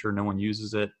to make sure no one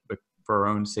uses it for our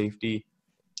own safety.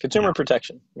 Consumer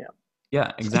protection.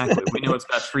 Yeah, exactly. We know what's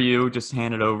best for you. Just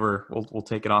hand it over. We'll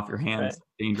take it off your hands.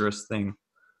 Right. Dangerous thing.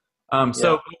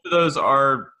 So both of those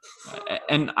are,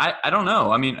 and I don't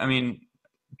know. I mean,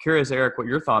 curious, Eric, what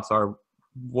your thoughts are.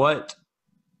 What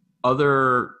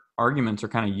other arguments are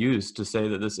kind of used to say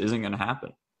that this isn't going to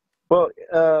happen? Well,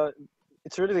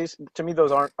 it's really, to me,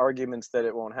 those aren't arguments that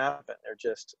it won't happen. They're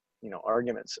just,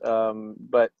 arguments.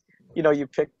 But you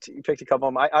picked a couple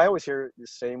of them. I always hear the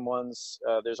same ones.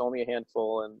 There's only a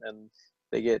handful, and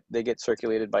they get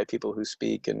circulated by people who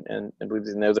speak and believe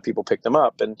they know that people pick them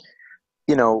up. And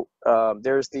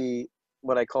there's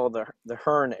what I call the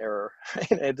Hearn error. I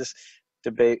had this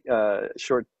debate,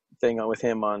 short thing with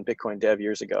him on Bitcoin Dev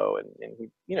years ago, and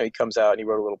he comes out and he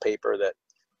wrote a little paper that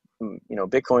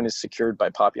Bitcoin is secured by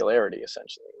popularity,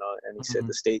 essentially. And he said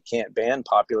the state can't ban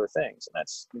popular things, and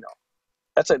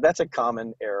that's a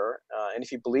common error. And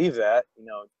if you believe that,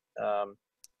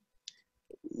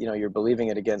 you're believing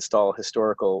it against all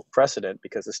historical precedent,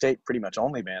 because the state pretty much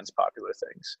only bans popular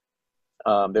things.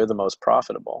 They're the most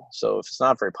profitable. So if it's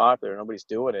not very popular, nobody's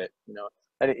doing it.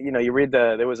 You read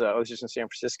I was just in San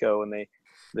Francisco, and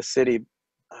the city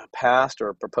passed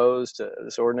or proposed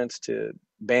this ordinance to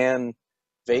ban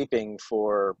vaping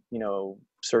for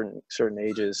certain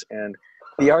ages, and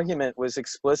the argument was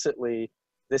explicitly,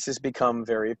 this has become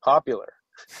very popular.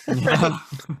 Yeah.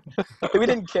 We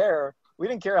didn't care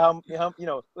how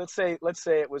let's say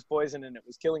it was poison and it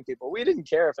was killing people. We didn't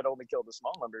care if it only killed a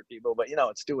small number of people, but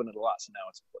it's doing it a lot, so now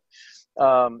it's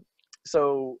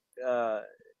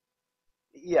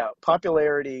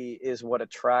popularity is what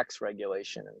attracts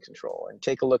regulation and control. And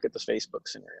take a look at the Facebook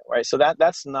scenario, right? So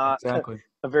that's not exactly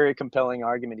a very compelling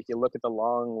argument. If you look at the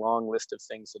long list of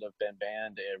things that have been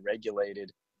banned and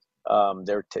regulated,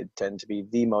 there tend to be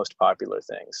the most popular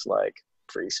things like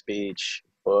free speech,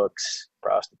 books,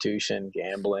 prostitution,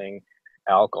 gambling,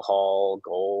 alcohol,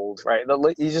 gold, right?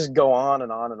 You just go on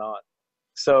and on and on.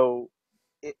 So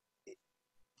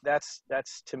that's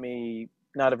to me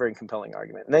not a very compelling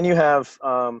argument. And then you have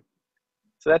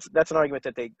so that's an argument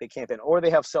that they can't ban, or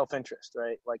they have self-interest,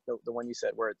 right? Like the one you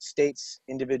said, where it's states,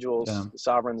 individuals,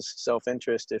 sovereigns,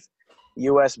 self-interest. If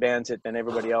U.S. bans it, then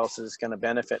everybody else is going to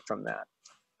benefit from that.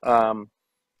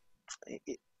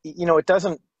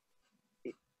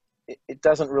 It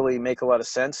doesn't really make a lot of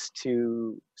sense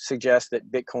to suggest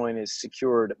that Bitcoin is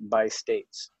secured by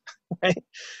states, right?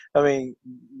 I mean,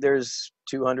 there's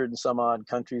 200 and some odd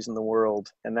countries in the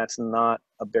world, and that's not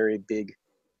a very big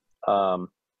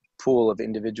pool of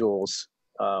individuals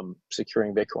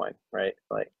securing Bitcoin, right?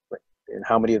 Like, and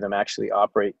how many of them actually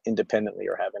operate independently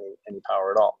or have any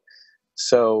power at all?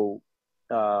 So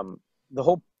the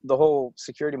whole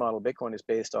security model of Bitcoin is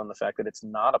based on the fact that it's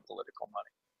not a political money.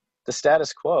 The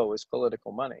status quo is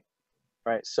political money,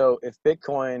 right? So if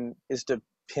Bitcoin is to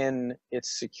pin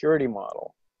its security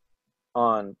model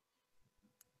on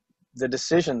the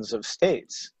decisions of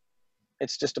states,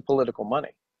 it's just a political money.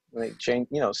 They change,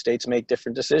 states make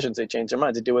different decisions. They change their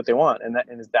minds. They do what they want, and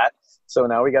is that. So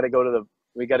now we got to go to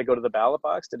the ballot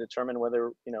box to determine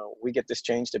whether we get this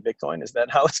change to Bitcoin. Is that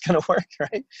how it's going to work,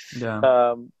 right?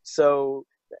 Yeah. So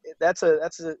that's a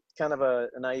kind of a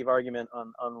naive argument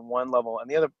on one level, and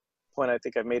the other point I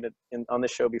think I've made it on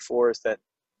this show before is that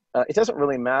it doesn't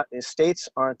really matter. States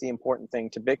aren't the important thing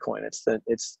to Bitcoin.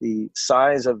 It's the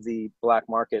size of the black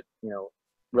market,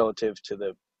 relative to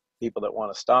the people that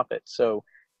want to stop it. So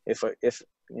if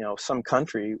some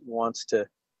country wants to,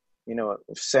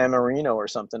 if San Marino or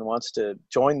something wants to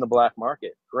join the black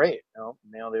market, great.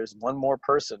 Now there's one more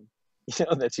person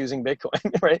that's using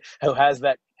Bitcoin, right? Who has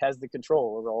the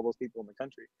control over all those people in the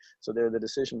country. So they're the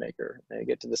decision maker. They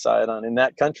get to decide on, in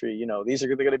that country, these are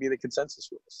going to be the consensus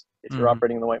rules if you're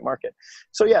operating in the white market.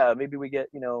 So yeah, maybe we get,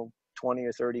 20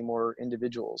 or 30 more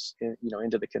individuals,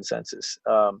 into the consensus.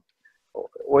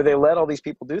 or they let all these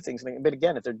people do things. But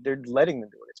again, if they're letting them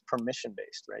do it, it's permission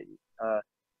based, right?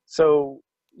 So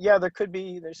yeah, there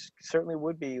certainly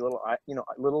would be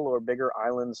little or bigger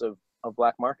islands of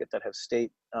black market that have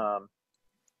state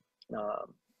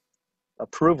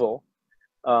approval,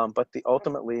 but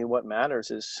ultimately what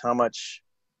matters is how much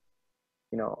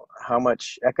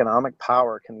economic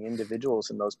power can the individuals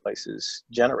in those places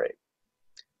generate,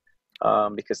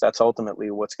 because that's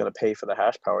ultimately what's going to pay for the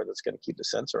hash power that's going to keep the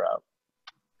censor out.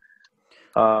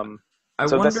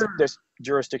 There's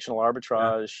jurisdictional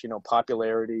arbitrage,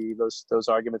 popularity, those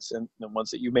arguments, and the ones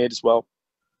that you made as well.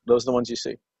 Those are the ones you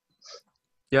see.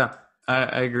 Yeah,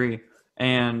 I agree.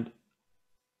 And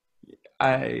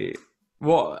another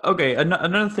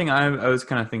thing I was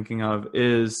kind of thinking of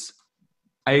is,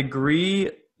 I agree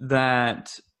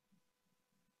that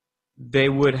they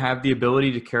would have the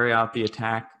ability to carry out the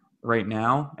attack right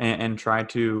now and try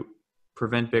to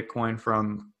prevent Bitcoin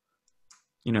from,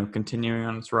 continuing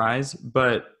on its rise.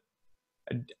 But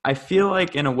I feel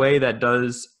like in a way that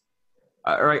does,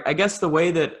 or I guess the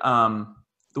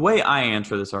way I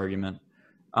answer this argument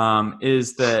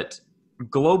is that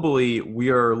globally we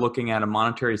are looking at a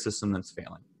monetary system that's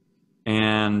failing,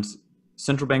 and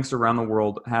central banks around the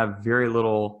world have very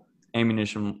little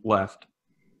ammunition left.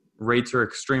 Rates are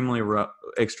extremely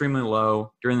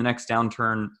low. During the next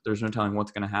downturn, there's no telling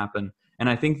what's going to happen. And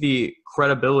I think the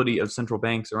credibility of central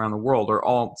banks around the world are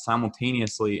all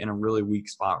simultaneously in a really weak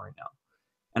spot right now.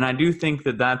 And I do think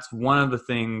that that's one of the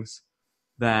things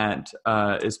that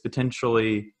is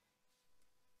potentially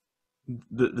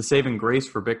the saving grace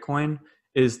for Bitcoin,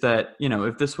 is that,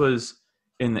 if this was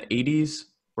in the 80s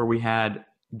where we had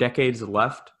decades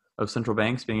left of central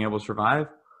banks being able to survive,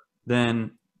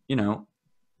 then,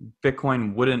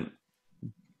 Bitcoin wouldn't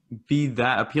be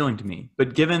that appealing to me.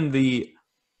 But given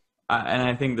and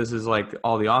I think this is like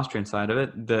all the Austrian side of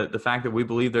it, the fact that we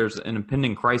believe there's an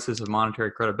impending crisis of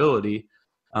monetary credibility,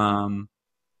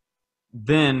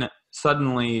 then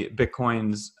suddenly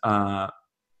Bitcoin's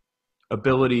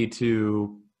ability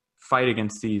to fight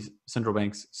against these central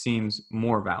banks seems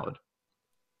more valid.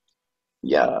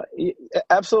 Yeah,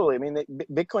 absolutely. I mean,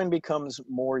 Bitcoin becomes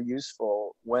more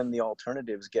useful when the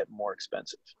alternatives get more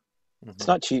expensive. Mm-hmm. It's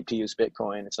not cheap to use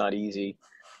Bitcoin. It's not easy,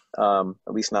 at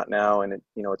least not now. And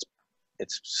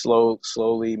it's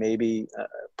slowly maybe,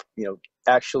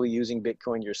 actually using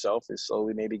Bitcoin yourself is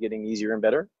slowly maybe getting easier and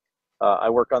better.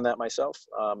 I work on that myself.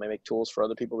 I make tools for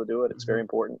other people to do it. It's very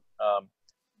important.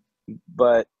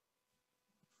 But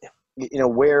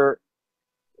where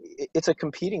it's a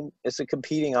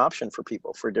competing option for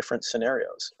people for different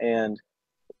scenarios. And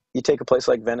you take a place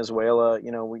like Venezuela,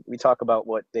 we talk about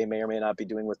what they may or may not be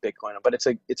doing with Bitcoin, but it's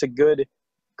a good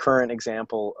current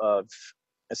example of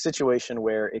a situation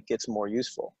where it gets more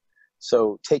useful.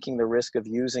 So taking the risk of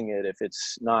using it if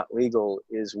it's not legal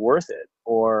is worth it.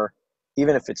 Or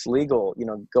even if it's legal,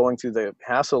 going through the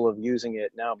hassle of using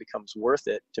it now becomes worth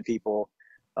it to people,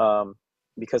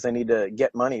 because they need to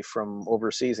get money from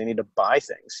overseas. They need to buy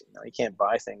things. You can't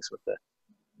buy things with the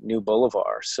new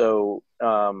bolivar. So,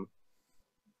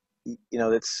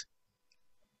 it's.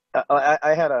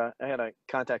 I had a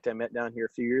contact I met down here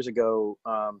a few years ago,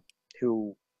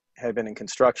 who had been in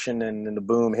construction, and then the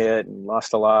boom hit and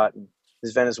lost a lot. And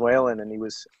he's Venezuelan, and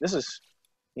this is,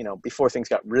 before things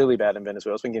got really bad in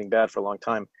Venezuela. It's been getting bad for a long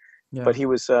time. Yeah. But he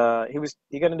got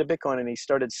into Bitcoin, and he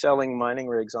started selling mining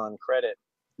rigs on credit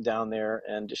down there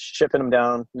and just shipping them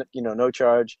down, no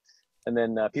charge. And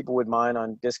then people would mine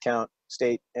on discount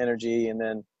state energy, and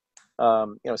then,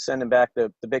 send them back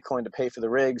the Bitcoin to pay for the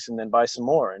rigs, and then buy some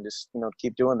more, and just,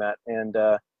 keep doing that. And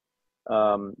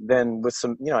then with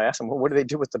some, I asked them, well, what do they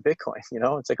do with the Bitcoin?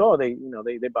 It's like, oh, they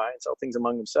buy and sell things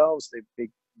among themselves.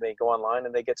 They go online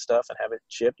and they get stuff and have it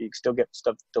shipped. You can still get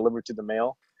stuff delivered to the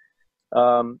mail.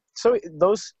 So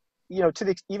those, even to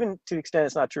the extent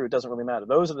it's not true, it doesn't really matter.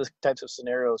 Those are the types of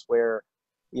scenarios where,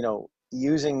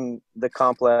 using the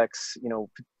complex,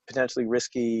 potentially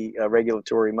risky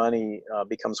regulatory money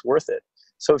becomes worth it.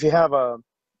 So if you have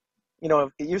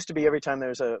it used to be every time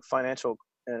there's a financial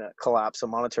collapse, a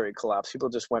monetary collapse, people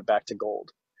just went back to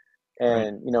gold.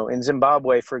 And, right. In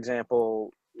Zimbabwe, for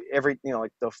example,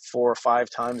 like the 4 or 5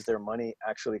 times their money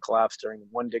actually collapsed during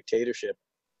one dictatorship,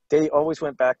 they always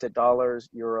went back to dollars,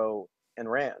 euro, and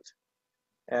rand.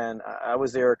 And I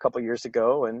was there a couple of years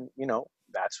ago, and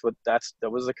that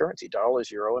was the currency: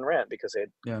 dollars, euro, and rand, because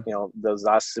the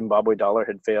last Zimbabwe dollar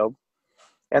had failed,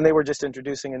 and they were just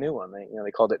introducing a new one.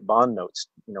 They called it bond notes.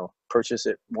 Purchase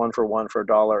it 1 for $1 for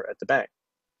 $1 at the bank.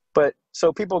 But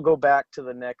so people go back to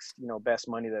the next best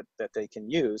money that they can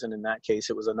use, and in that case,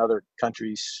 it was another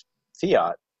country's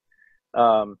fiat.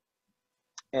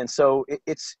 And so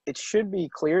it should be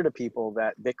clear to people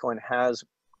that Bitcoin has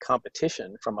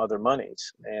competition from other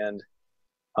monies, and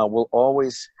will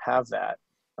always have that.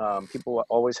 People will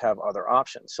always have other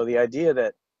options. So the idea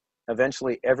that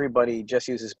eventually everybody just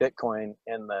uses Bitcoin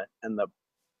and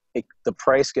the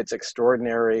price gets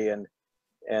extraordinary and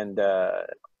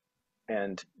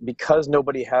because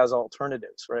nobody has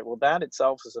alternatives, right? Well, that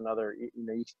itself is another,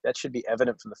 that should be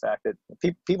evident from the fact that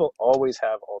people always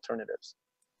have alternatives.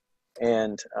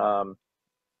 And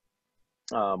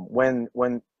when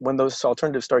those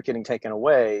alternatives start getting taken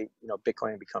away,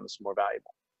 Bitcoin becomes more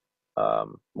valuable,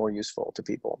 more useful to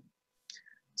people.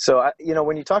 So,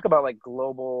 when you talk about like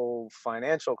global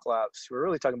financial collapse, we're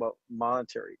really talking about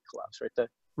monetary collapse, right?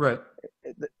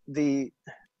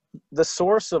 The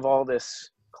source of all this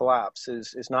collapse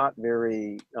is not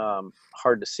very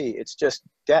hard to see. It's just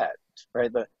debt,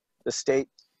 right? The state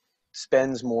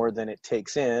spends more than it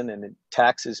takes in, and it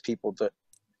taxes people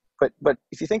but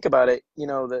if you think about it,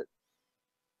 the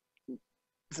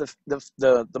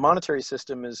monetary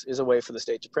system is a way for the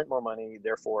state to print more money,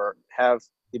 therefore have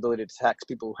the ability to tax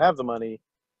people who have the money,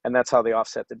 and that's how they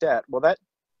offset the debt. Well,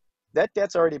 that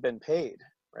debt's already been paid,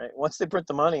 right? Once they print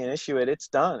the money and issue it, it's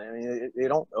done. I mean, they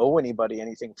don't owe anybody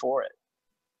anything for it.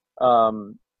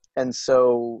 And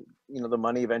so, the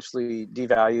money eventually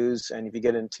devalues, and if you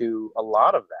get into a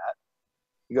lot of that,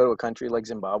 you go to a country like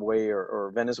Zimbabwe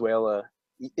or Venezuela,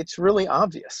 it's really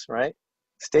obvious, right?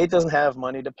 State doesn't have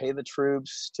money to pay the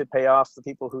troops, to pay off the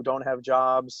people who don't have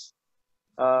jobs.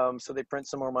 So they print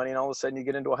some more money, and all of a sudden you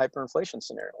get into a hyperinflation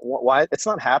scenario. Why? It's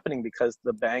not happening because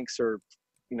the banks are,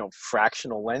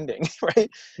 fractional lending, right?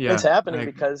 Yeah, it's happening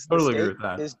because totally the agree state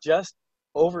with that. is just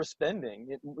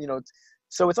overspending.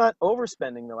 So it's not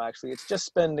overspending though. Actually, it's just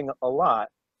spending a lot,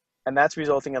 and that's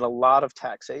resulting in a lot of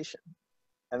taxation,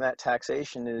 and that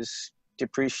taxation is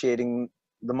depreciating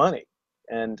the money,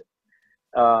 and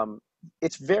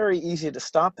it's very easy to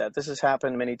stop that. This has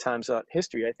happened many times throughout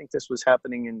history. I think this was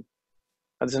happening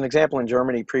there's an example in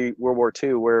Germany pre-World War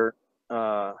II where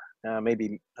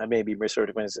maybe I may be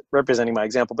representing my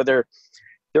example, but there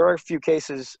are a few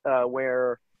cases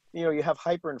where you have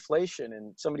hyperinflation,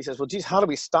 and somebody says, "Well, geez, how do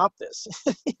we stop this?"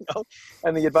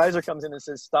 And the advisor comes in and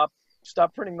says, "Stop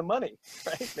printing the money."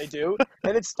 Right? They do,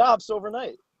 and it stops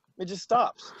overnight. It just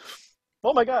stops.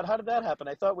 Oh my God, how did that happen?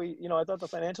 I thought I thought the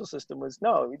financial system was,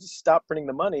 no, we just stopped printing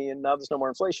the money and now there's no more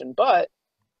inflation. But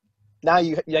now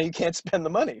you can't spend the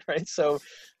money, right? So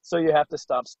you have to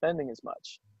stop spending as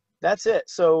much. That's it.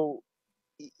 So,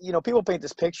 people paint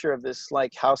this picture of this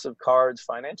like house of cards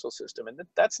financial system, and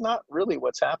that's not really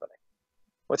what's happening.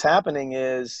 What's happening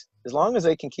is, as long as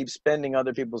they can keep spending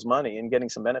other people's money and getting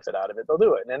some benefit out of it, they'll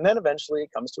do it. And then eventually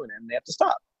it comes to an end and they have to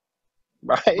stop.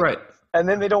 Right. And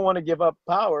then they don't want to give up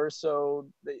power, so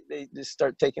they just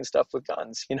start taking stuff with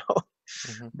guns,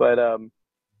 Mm-hmm. But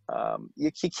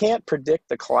you can't predict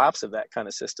the collapse of that kind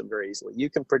of system very easily. You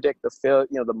can predict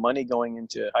the money going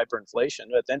into hyperinflation,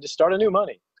 but then just start a new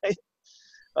money. Right?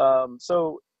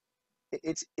 So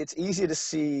it's easy to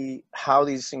see how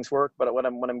these things work, but what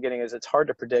I'm getting is it's hard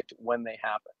to predict when they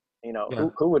happen. Yeah.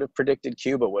 Who would have predicted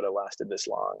Cuba would have lasted this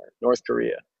long, or North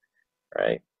Korea,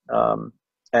 right?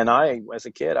 And as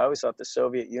a kid, I always thought the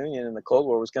Soviet Union and the Cold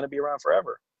War was going to be around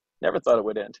forever. Never thought it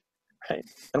would end, right?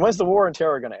 And when's the war on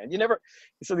terror going to end?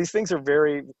 So these things are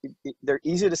they're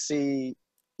easy to see,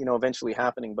 eventually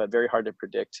happening, but very hard to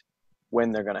predict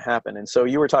when they're going to happen. And so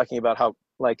you were talking about how,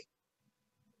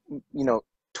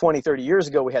 20, 30 years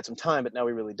ago, we had some time, but now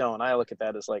we really don't. I look at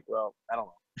that as like, well, I don't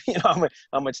know,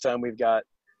 how much time we've got.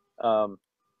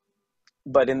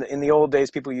 But in the old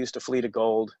days, people used to flee to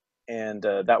gold. And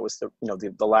that was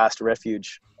the last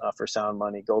refuge for sound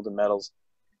money, gold and metals.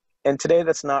 And today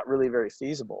that's not really very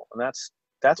feasible. And that's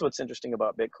what's interesting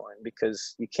about Bitcoin,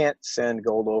 because you can't send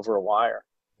gold over a wire.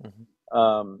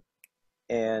 Mm-hmm.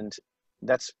 And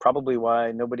that's probably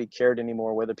why nobody cared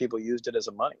anymore whether people used it as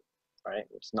a money, right?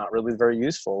 It's not really very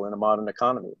useful in a modern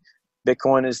economy.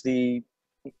 Bitcoin is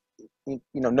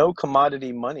no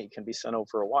commodity money can be sent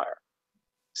over a wire.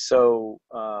 So,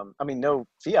 no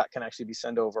fiat can actually be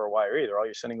sent over a wire either. All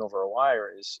you're sending over a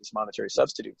wire is monetary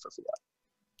substitute for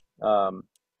fiat,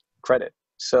 credit.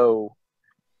 So,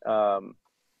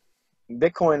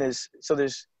 Bitcoin is, so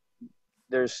there's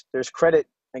credit,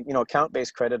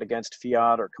 account-based credit against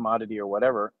fiat or commodity or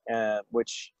whatever,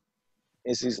 which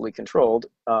is easily controlled.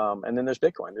 And then there's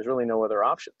Bitcoin. There's really no other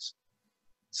options.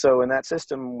 So in that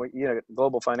system,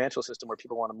 global financial system where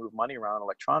people want to move money around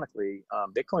electronically,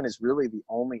 Bitcoin is really the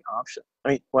only option. I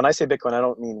mean, when I say Bitcoin, I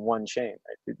don't mean one chain.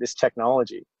 Right? This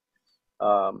technology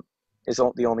is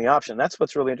the only option. That's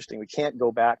what's really interesting. We can't go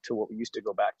back to what we used to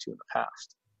go back to in the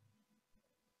past.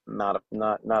 not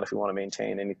if we want to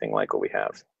maintain anything like what we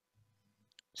have.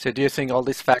 So do you think all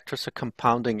these factors are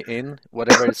compounding in,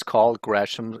 whatever it's called,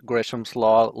 Gresham's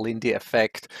law, Lindy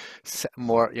effect,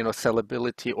 more,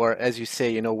 sellability, or as you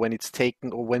say, when it's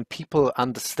taken, or when people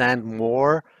understand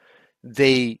more,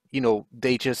 they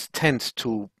just tend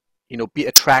to, be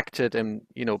attracted, and,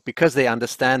 because they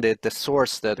understand it, the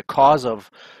source, the cause of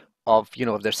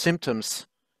their symptoms,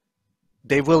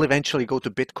 they will eventually go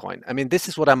to Bitcoin. I mean, this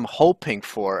is what I'm hoping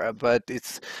for, but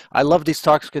I love these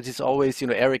talks because it's always,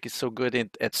 Eric is so good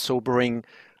at sobering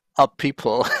up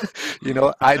people.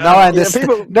 I now I understand.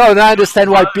 People, No, now I understand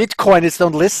why Bitcoiners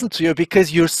don't listen to you,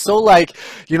 because you're so like,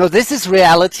 this is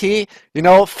reality.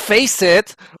 Face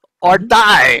it or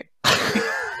die.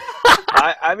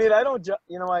 I mean, I don't,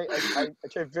 I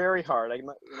try very hard. I'm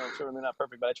certainly not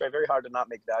perfect, but I try very hard to not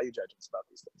make value judgments about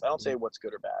these things. I don't say what's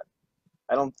good or bad.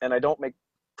 I don't make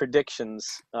predictions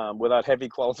without heavy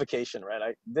qualification,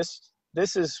 right? This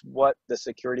is what the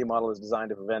security model is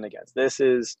designed to prevent against. This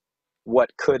is what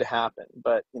could happen,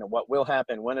 but what will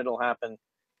happen, when it'll happen,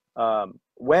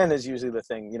 when is usually the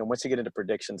thing. Once you get into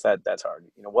predictions, that's hard.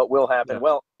 What will happen? Yeah.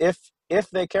 Well, if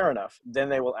they care enough, then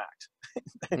they will act.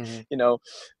 Mm-hmm.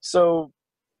 So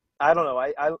I don't know.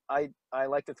 I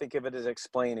like to think of it as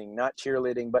explaining, not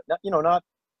cheerleading, but not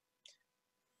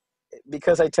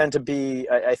because I tend to be,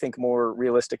 I think, more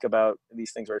realistic about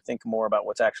these things, or think more about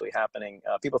what's actually happening.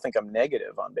 People think I'm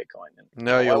negative on Bitcoin. And,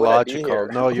 No, you're why would I be logical. here?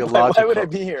 No, you're Why would I logical.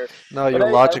 be here? No, But you're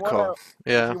I want logical. to,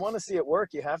 if Yeah. you want to see it work,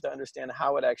 you have to understand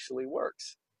how it actually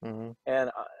works. Mm-hmm. And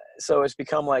so it's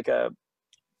become like a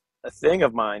thing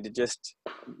of mine to just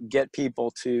get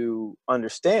people to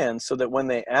understand, so that when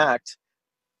they act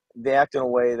in a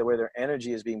way where their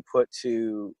energy is being put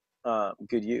to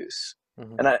good use.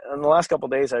 Mm-hmm. And in the last couple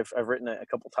of days, I've written a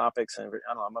couple topics, and I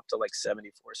don't know, I'm up to like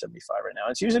 74, 75 right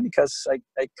now. It's usually because I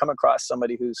come across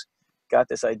somebody who's got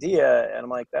this idea, and I'm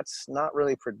like, that's not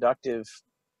really productive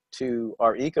to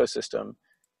our ecosystem.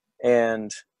 And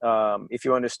if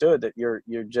you understood that you're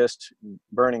just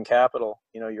burning capital,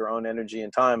 your own energy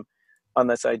and time on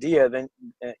this idea,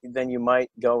 then you might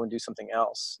go and do something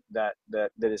else that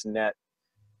is net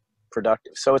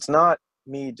productive. So it's not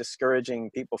me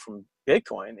discouraging people from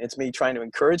Bitcoin. It's me trying to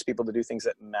encourage people to do things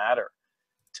that matter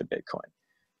to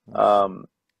Bitcoin.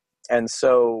 And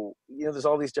so, there's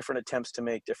all these different attempts to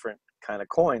make different kind of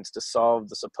coins to solve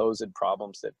the supposed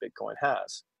problems that Bitcoin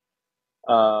has.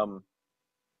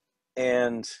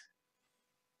 And,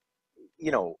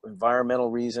 environmental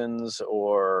reasons,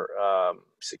 or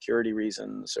security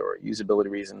reasons, or usability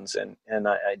reasons. And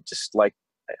I just like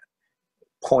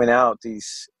point out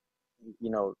these,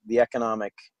 the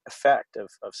economic effect of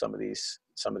some of these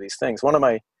things. One of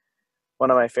my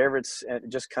favorites, and it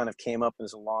just kind of came up,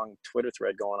 there's a long Twitter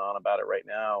thread going on about it right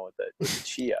now with the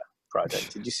Chia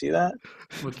project. Did you see that?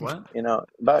 With what?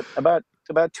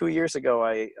 About 2 years ago,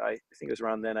 I think it was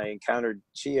around then, I encountered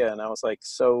Chia, and I was like,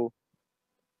 so,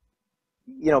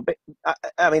 I'm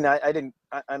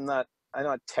not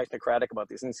technocratic about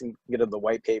these things. You can get into the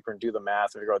white paper and do the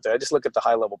math and figure out that. I just look at the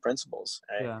high level principles.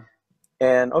 Right? Yeah.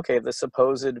 And okay,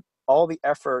 all the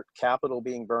effort, capital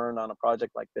being burned on a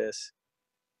project like this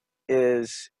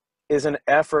is an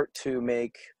effort to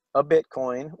make a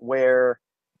Bitcoin where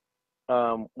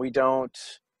we don't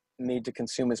need to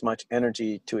consume as much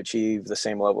energy to achieve the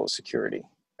same level of security,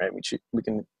 right? We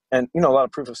can, and a lot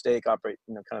of proof of stake operate,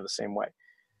 kind of the same way.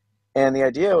 And the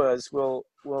idea was we'll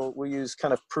use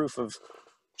kind of proof of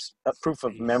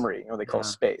memory, they call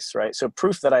space, right? So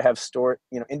proof that I have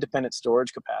independent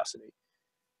storage capacity.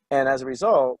 And as a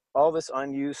result, all this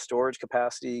unused storage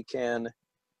capacity can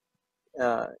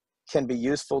be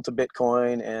useful to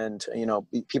Bitcoin, and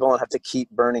people don't have to keep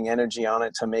burning energy on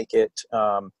it to make it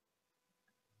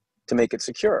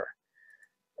secure.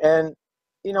 And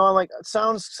I'm like, it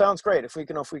sounds great if we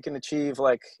can achieve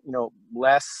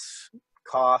less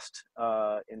cost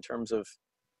in terms of,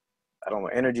 I don't know,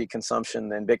 energy consumption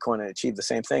than Bitcoin, and achieve the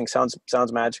same thing. Sounds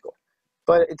magical,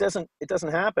 but it doesn't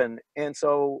happen. And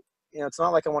so it's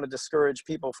not like I want to discourage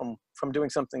people from doing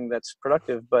something that's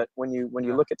productive, but when you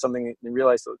look at something and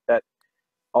realize that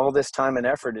all this time and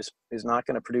effort is not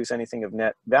going to produce anything of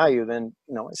net value, then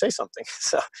I say something.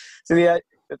 So I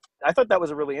thought that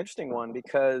was a really interesting one,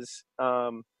 because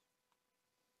the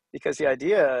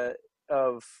idea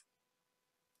of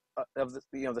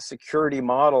the security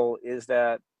model is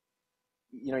that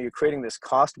you're creating this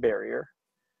cost barrier.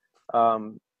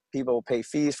 People pay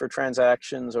fees for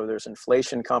transactions, or there's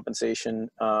inflation compensation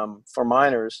for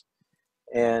miners,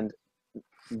 and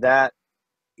that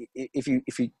if you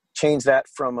change that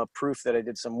from a proof that I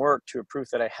did some work to a proof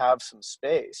that I have some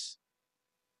space,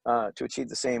 to achieve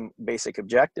the same basic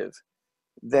objective,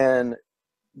 then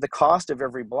the cost of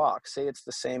every block, say it's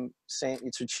the same,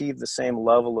 it's achieved the same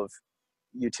level of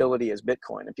utility as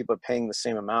Bitcoin, and people are paying the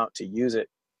same amount to use it,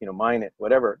 mine it,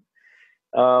 whatever.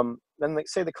 Then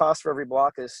say the cost for every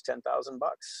block is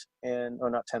 $10,000, or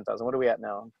not 10,000. What are we at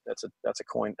now? That's a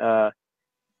coin.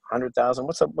 100,000.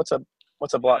 What's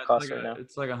a block cost right now?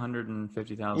 It's like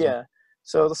 150,000. Yeah.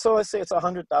 So let's say it's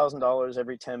 $100,000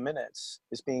 every 10 minutes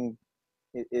is being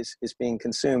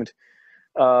consumed,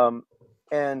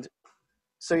 and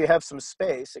so you have some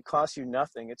space. It costs you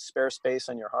nothing. It's spare space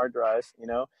on your hard drive,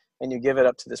 and you give it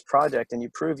up to this project, and you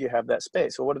prove you have that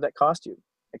space. Well, what did that cost you?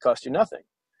 It cost you nothing.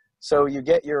 So you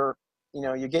get your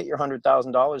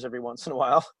 $100,000 every once in a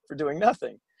while for doing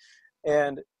nothing.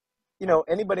 And,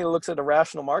 anybody who looks at a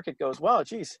rational market goes, wow,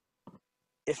 geez,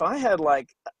 if I had like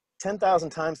 10,000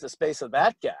 times the space of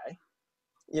that guy,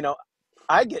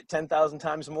 I get 10,000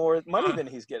 times more money than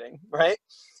he's getting, right?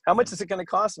 How much is it going to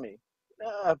cost me?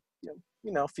 A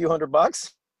few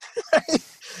 $100. Right?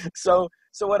 So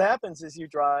what happens is you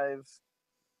drive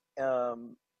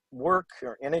work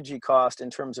or energy cost in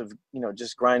terms of,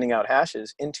 just grinding out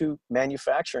hashes into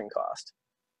manufacturing cost.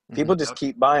 People just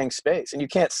keep buying space, and you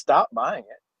can't stop buying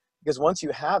it, because once you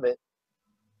have it,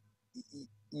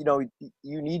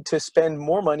 you need to spend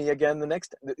more money again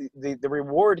the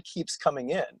reward keeps coming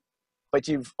in, but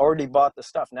you've already bought the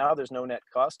stuff. Now there's no net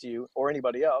cost to you or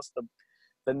anybody else.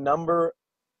 The number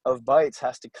of bytes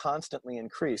has to constantly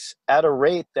increase at a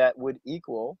rate that would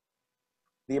equal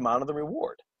the amount of the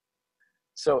reward.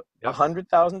 So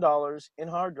 $100,000 in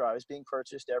hard drives being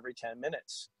purchased every 10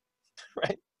 minutes,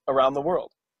 right, around the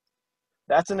world.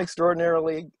 That's an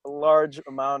extraordinarily large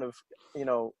amount of,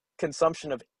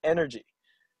 consumption of energy,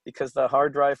 because the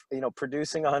hard drive,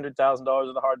 producing $100,000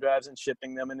 of the hard drives and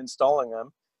shipping them and installing them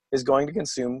is going to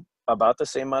consume about the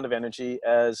same amount of energy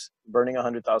as burning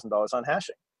 $100,000 on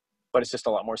hashing, but it's just a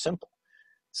lot more simple.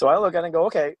 So I look at it and go,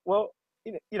 okay, well,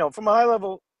 from a high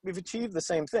level, we've achieved the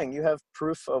same thing. You have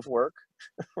proof of work,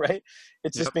 right?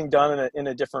 It's just being done in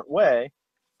a different way.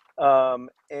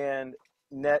 And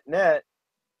net,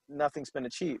 nothing's been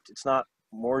achieved. It's not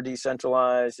more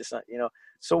decentralized. It's not,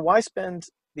 so why spend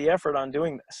the effort on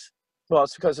doing this? Well,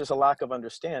 it's because there's a lack of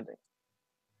understanding,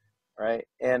 right?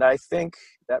 And I think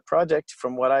that project,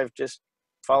 from what I've just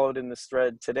followed in this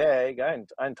thread today,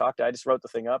 I just wrote the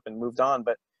thing up and moved on,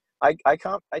 but I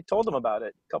told them about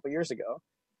it a couple of years ago,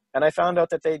 and I found out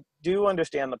that they do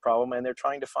understand the problem, and they're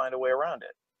trying to find a way around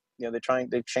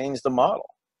it. They've changed the model,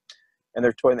 and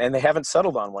they haven't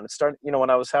settled on one. It started, when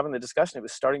I was having the discussion, it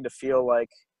was starting to feel like,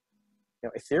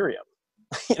 Ethereum.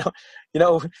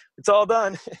 It's all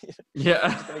done.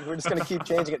 Yeah. We're just going to keep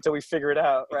changing it until we figure it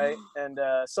out, right? And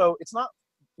so it's not,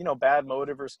 bad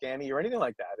motive or scammy or anything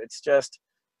like that. It's just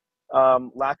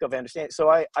lack of understanding. So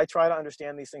I try to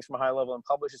understand these things from a high level and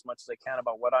publish as much as I can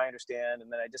about what I understand,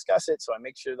 and then I discuss it. So I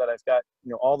make sure that I've got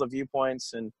all the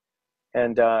viewpoints and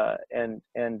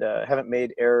haven't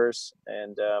made errors,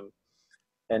 and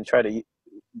try to.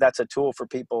 That's a tool for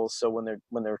people. So when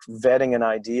they're vetting an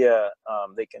idea,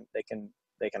 they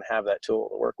can have that tool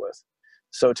to work with.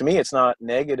 So to me, it's not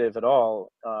negative at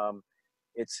all.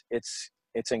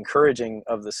 It's encouraging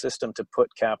of the system to put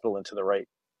capital into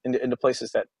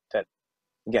places that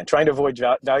again, trying to avoid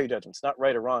value judgments, not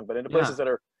right or wrong, but into places that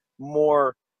are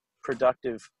more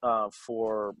productive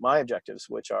for my objectives,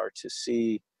 which are to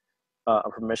see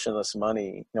permissionless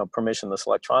money, permissionless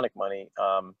electronic money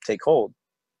take hold.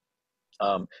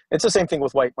 It's the same thing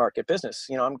with white market business.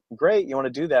 I'm great. You want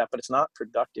to do that, but it's not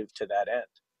productive to that end,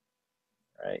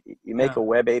 right? You make a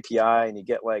web API and you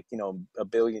get like, 1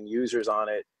 billion users on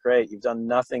it. Great. You've done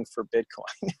nothing for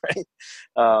Bitcoin, right?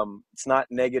 It's not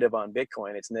negative on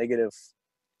Bitcoin. It's negative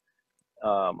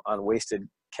on wasted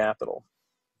capital.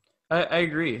 I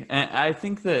agree. And I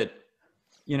think that,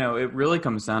 it really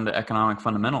comes down to economic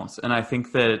fundamentals. And I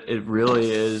think that it really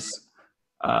is,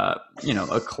 a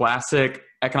classic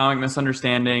economic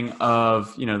misunderstanding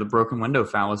of, the broken window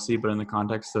fallacy, but in the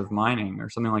context of mining or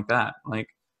something like that. Like,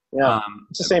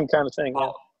 it's the same kind of thing.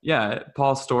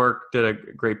 Paul Stork did a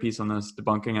great piece on this,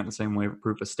 debunking it the same way with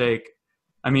proof of stake.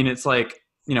 I mean, it's like,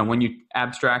 when you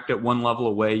abstract it one level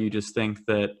away, you just think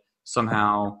that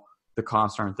somehow the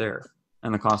costs aren't there,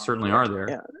 and the costs certainly are there.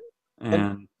 Yeah.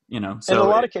 And so in a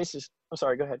lot of cases, I'm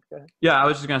sorry, go ahead. Yeah, I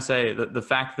was just going to say that the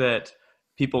fact that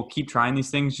people keep trying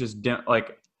these things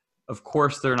of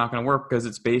course they're not going to work, because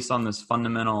it's based on this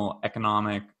fundamental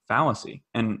economic fallacy.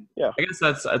 And I guess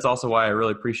that's also why I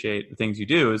really appreciate the things you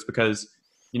do, is because,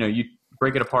 you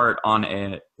break it apart on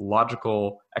a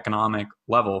logical economic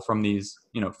level from these,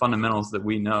 fundamentals that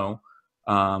we know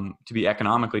to be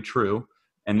economically true.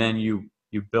 and then you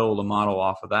build a model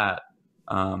off of that.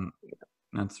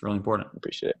 That's really important.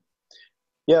 Appreciate it.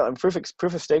 Yeah, and proof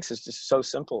of stakes is just so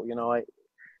simple. You know,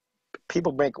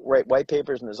 people write white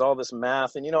papers and there's all this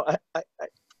math, and you know,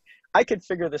 I could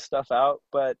figure this stuff out,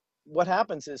 but what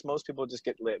happens is most people just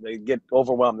get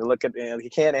overwhelmed. They look at, you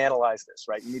can't analyze this,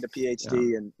 right? You need a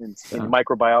Ph.D. in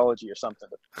microbiology or something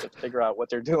to figure out what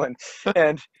they're doing.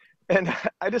 And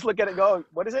I just look at it and go,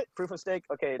 what is it? Proof of stake?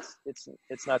 Okay,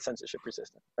 it's not censorship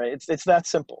resistant, right? It's that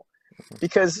simple,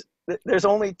 because there's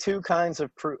only two kinds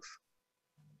of proof.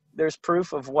 There's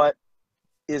proof of what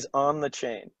is on the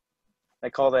chain. I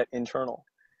call that internal.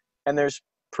 And there's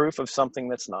proof of something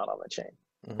that's not on the chain.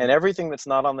 Mm-hmm. And everything that's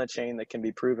not on the chain that can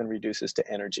be proven reduces to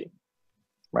energy,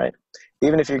 right?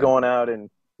 Even if you're going out and,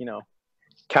 you know,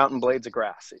 counting blades of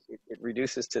grass, it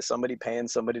reduces to somebody paying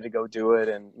somebody to go do it.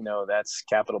 And, you know, that's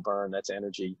capital burn, that's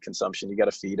energy consumption. You got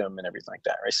to feed them and everything like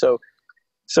that, right? So,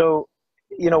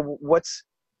 you know,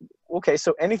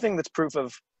 so anything that's proof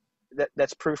of,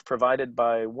 that's proof provided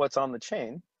by what's on the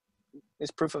chain is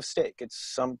proof of stake.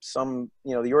 It's some,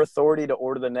 you know, your authority to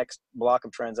order the next block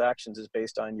of transactions is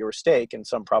based on your stake and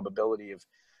some probability of,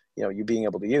 you know, you being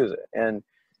able to use it. And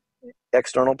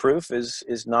external proof is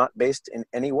not based in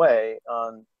any way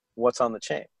on what's on the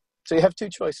chain. So you have two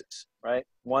choices, right?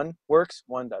 One works,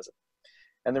 one doesn't.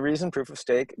 And the reason proof of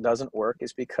stake doesn't work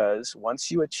is because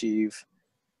once you achieve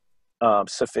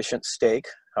sufficient stake,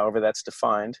 however that's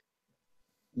defined,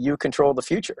 you control the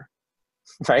future,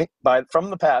 right? From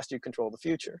the past, you control the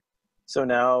future. So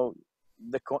now,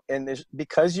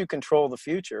 because you control the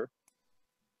future,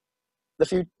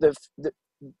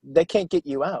 they can't get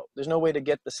you out. There's no way to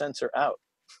get the censor out,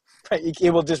 right?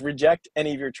 It will just reject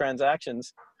any of your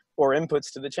transactions or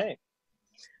inputs to the chain.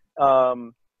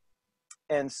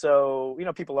 And so, you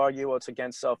know, people argue, well, it's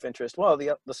against self-interest. Well,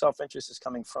 the self-interest is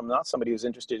coming from not somebody who's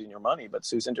interested in your money, but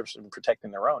who's interested in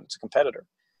protecting their own. It's a competitor.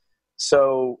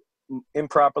 So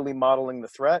improperly modeling the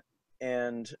threat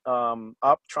and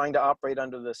trying to operate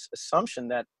under this assumption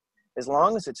that as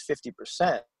long as it's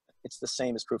 50%, it's the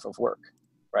same as proof of work,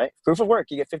 right? Proof of work,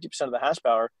 you get 50% of the hash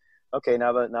power. Okay,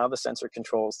 now the censor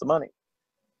controls the money.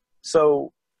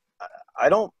 So I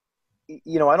don't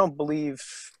believe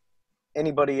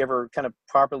anybody ever kind of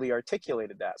properly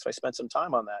articulated that. So I spent some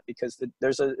time on that, because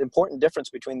there's an important difference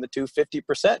between the two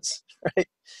 50%, right?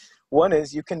 One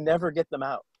is you can never get them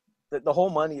out. The whole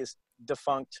money is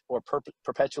defunct or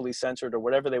perpetually censored or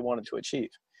whatever they wanted to achieve.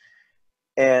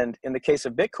 And in the case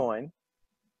of Bitcoin,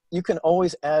 you can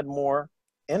always add more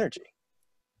energy,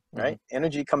 right? Mm-hmm.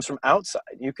 Energy comes from outside.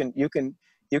 You can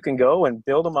go and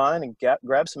build a mine and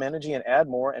grab some energy and add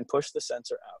more and push the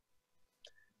censor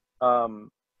out.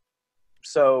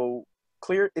 So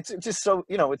clear. It's just so,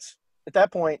 you know, it's at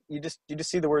that point you just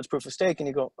see the words proof of stake and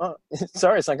you go, oh,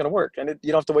 sorry, it's not going to work, and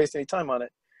you don't have to waste any time on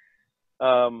it.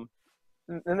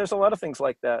 And there's a lot of things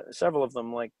like that. Several of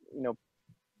them, like, you know,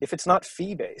 if it's not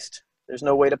fee based, there's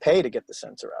no way to pay to get the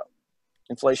censor out.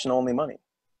 Inflation only money.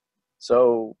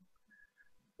 So,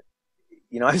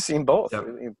 you know, I've seen both.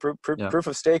 Yep. Proof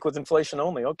of stake with inflation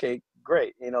only. Okay,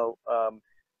 great. You know,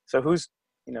 so who's,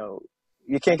 you know,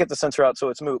 you can't get the censor out, so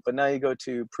it's moot. But now you go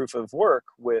to proof of work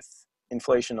with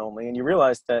inflation only, and you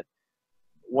realize that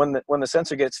when the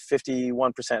censor gets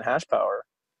 51% hash power,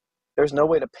 there's no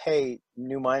way to pay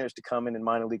new miners to come in and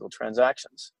mine illegal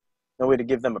transactions. No way to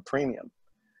give them a premium,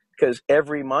 because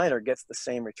every miner gets the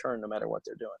same return no matter what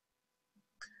they're doing,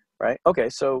 right? Okay,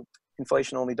 so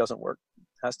inflation only doesn't work. It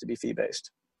has to be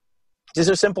fee-based. These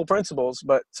are simple principles,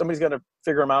 but somebody's got to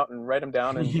figure them out and write them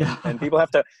down, and people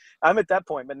have to, I'm at that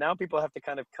point, but now people have to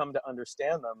kind of come to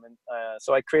understand them. And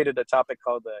so I created a topic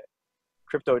called the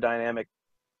Cryptodynamic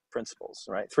Principles,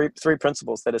 right? Three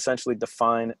principles that essentially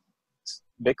define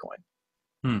Bitcoin.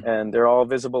 And they're all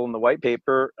visible in the white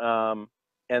paper,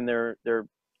 and they're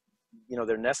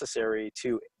necessary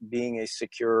to being a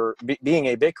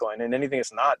Bitcoin, and anything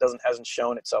that's not hasn't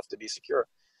shown itself to be secure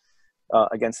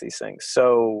against these things.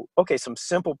 So, okay, some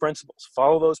simple principles.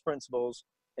 Follow those principles,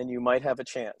 and you might have a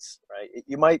chance, right?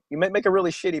 You might make a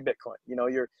really shitty Bitcoin. You know,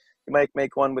 you might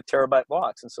make one with terabyte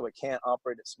blocks, and so it can't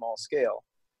operate at small scale.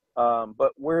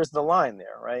 But where's the line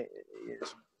there, right?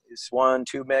 Is 1,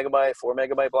 2 megabyte, 4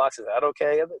 megabyte blocks, is that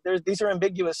okay? These are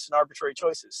ambiguous and arbitrary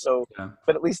choices. So,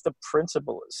 but at least the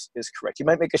principle is correct. You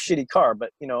might make a shitty car,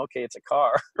 but you know, okay, it's a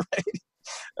car,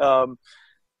 right?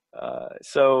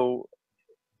 So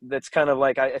that's kind of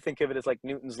like, I think of it as like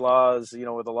Newton's laws, you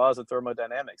know, or the laws of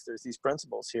thermodynamics. There's these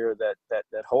principles here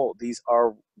that hold. These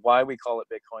are why we call it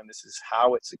Bitcoin. This is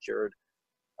how it's secured.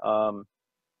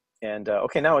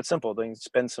 Okay, now it's simple. Then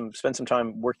spend some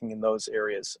time working in those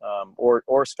areas,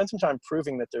 or spend some time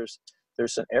proving that there's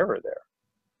there's an error there,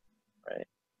 right?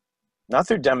 Not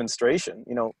through demonstration.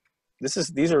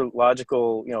 These are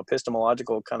logical,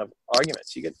 epistemological kind of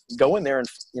arguments. You go in there and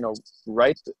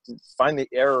find the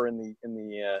error in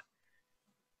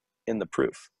the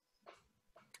proof.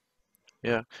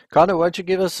 Yeah, Connor, why don't you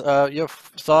give us your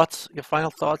thoughts, your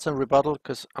final thoughts and rebuttal?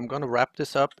 Because I'm going to wrap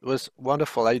this up. It was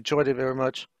wonderful. I enjoyed it very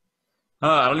much.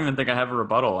 I don't even think I have a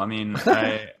rebuttal. I mean,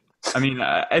 I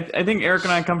think Eric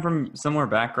and I come from similar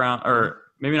background, or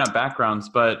maybe not backgrounds,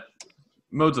 but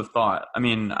modes of thought. I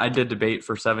mean, I did debate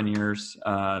for 7 years,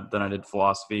 then I did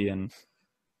philosophy, and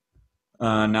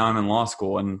now I'm in law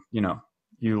school. And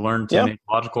you learn to make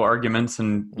logical arguments,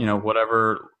 and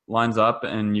whatever lines up,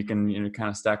 and you can kind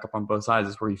of stack up on both sides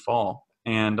is where you fall.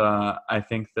 And I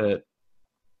think that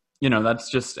that's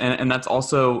just and that's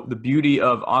also the beauty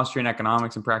of Austrian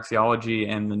economics and praxeology,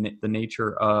 and the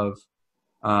nature of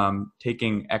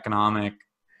taking economic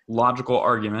logical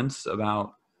arguments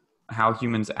about how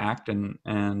humans act, and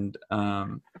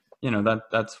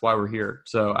that's why we're here.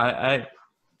 So I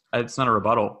it's not a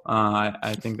rebuttal.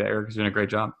 I think that Eric is doing a great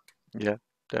job. Yeah,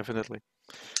 definitely.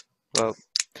 Well,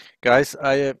 guys,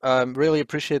 I really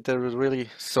appreciate that. It was really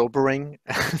sobering.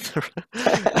 At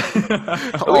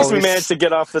least we managed to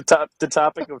get off the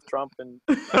topic of Trump and.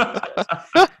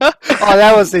 Oh,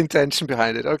 that was the intention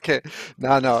behind it. Okay,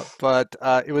 no, but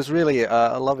it was really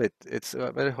I love it. It's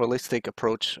a very holistic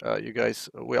approach. You guys,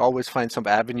 we always find some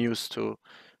avenues to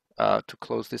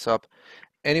close this up.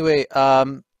 Anyway,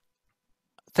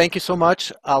 thank you so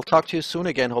much. I'll talk to you soon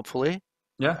again, hopefully.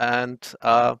 Yeah. And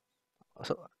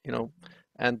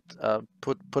and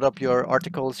put up your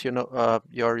articles,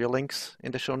 your links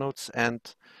in the show notes, and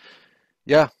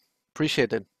yeah,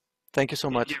 appreciate it. Thank you so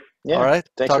much. Yeah, all right,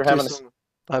 thanks for having us.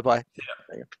 Bye bye.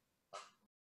 Yeah.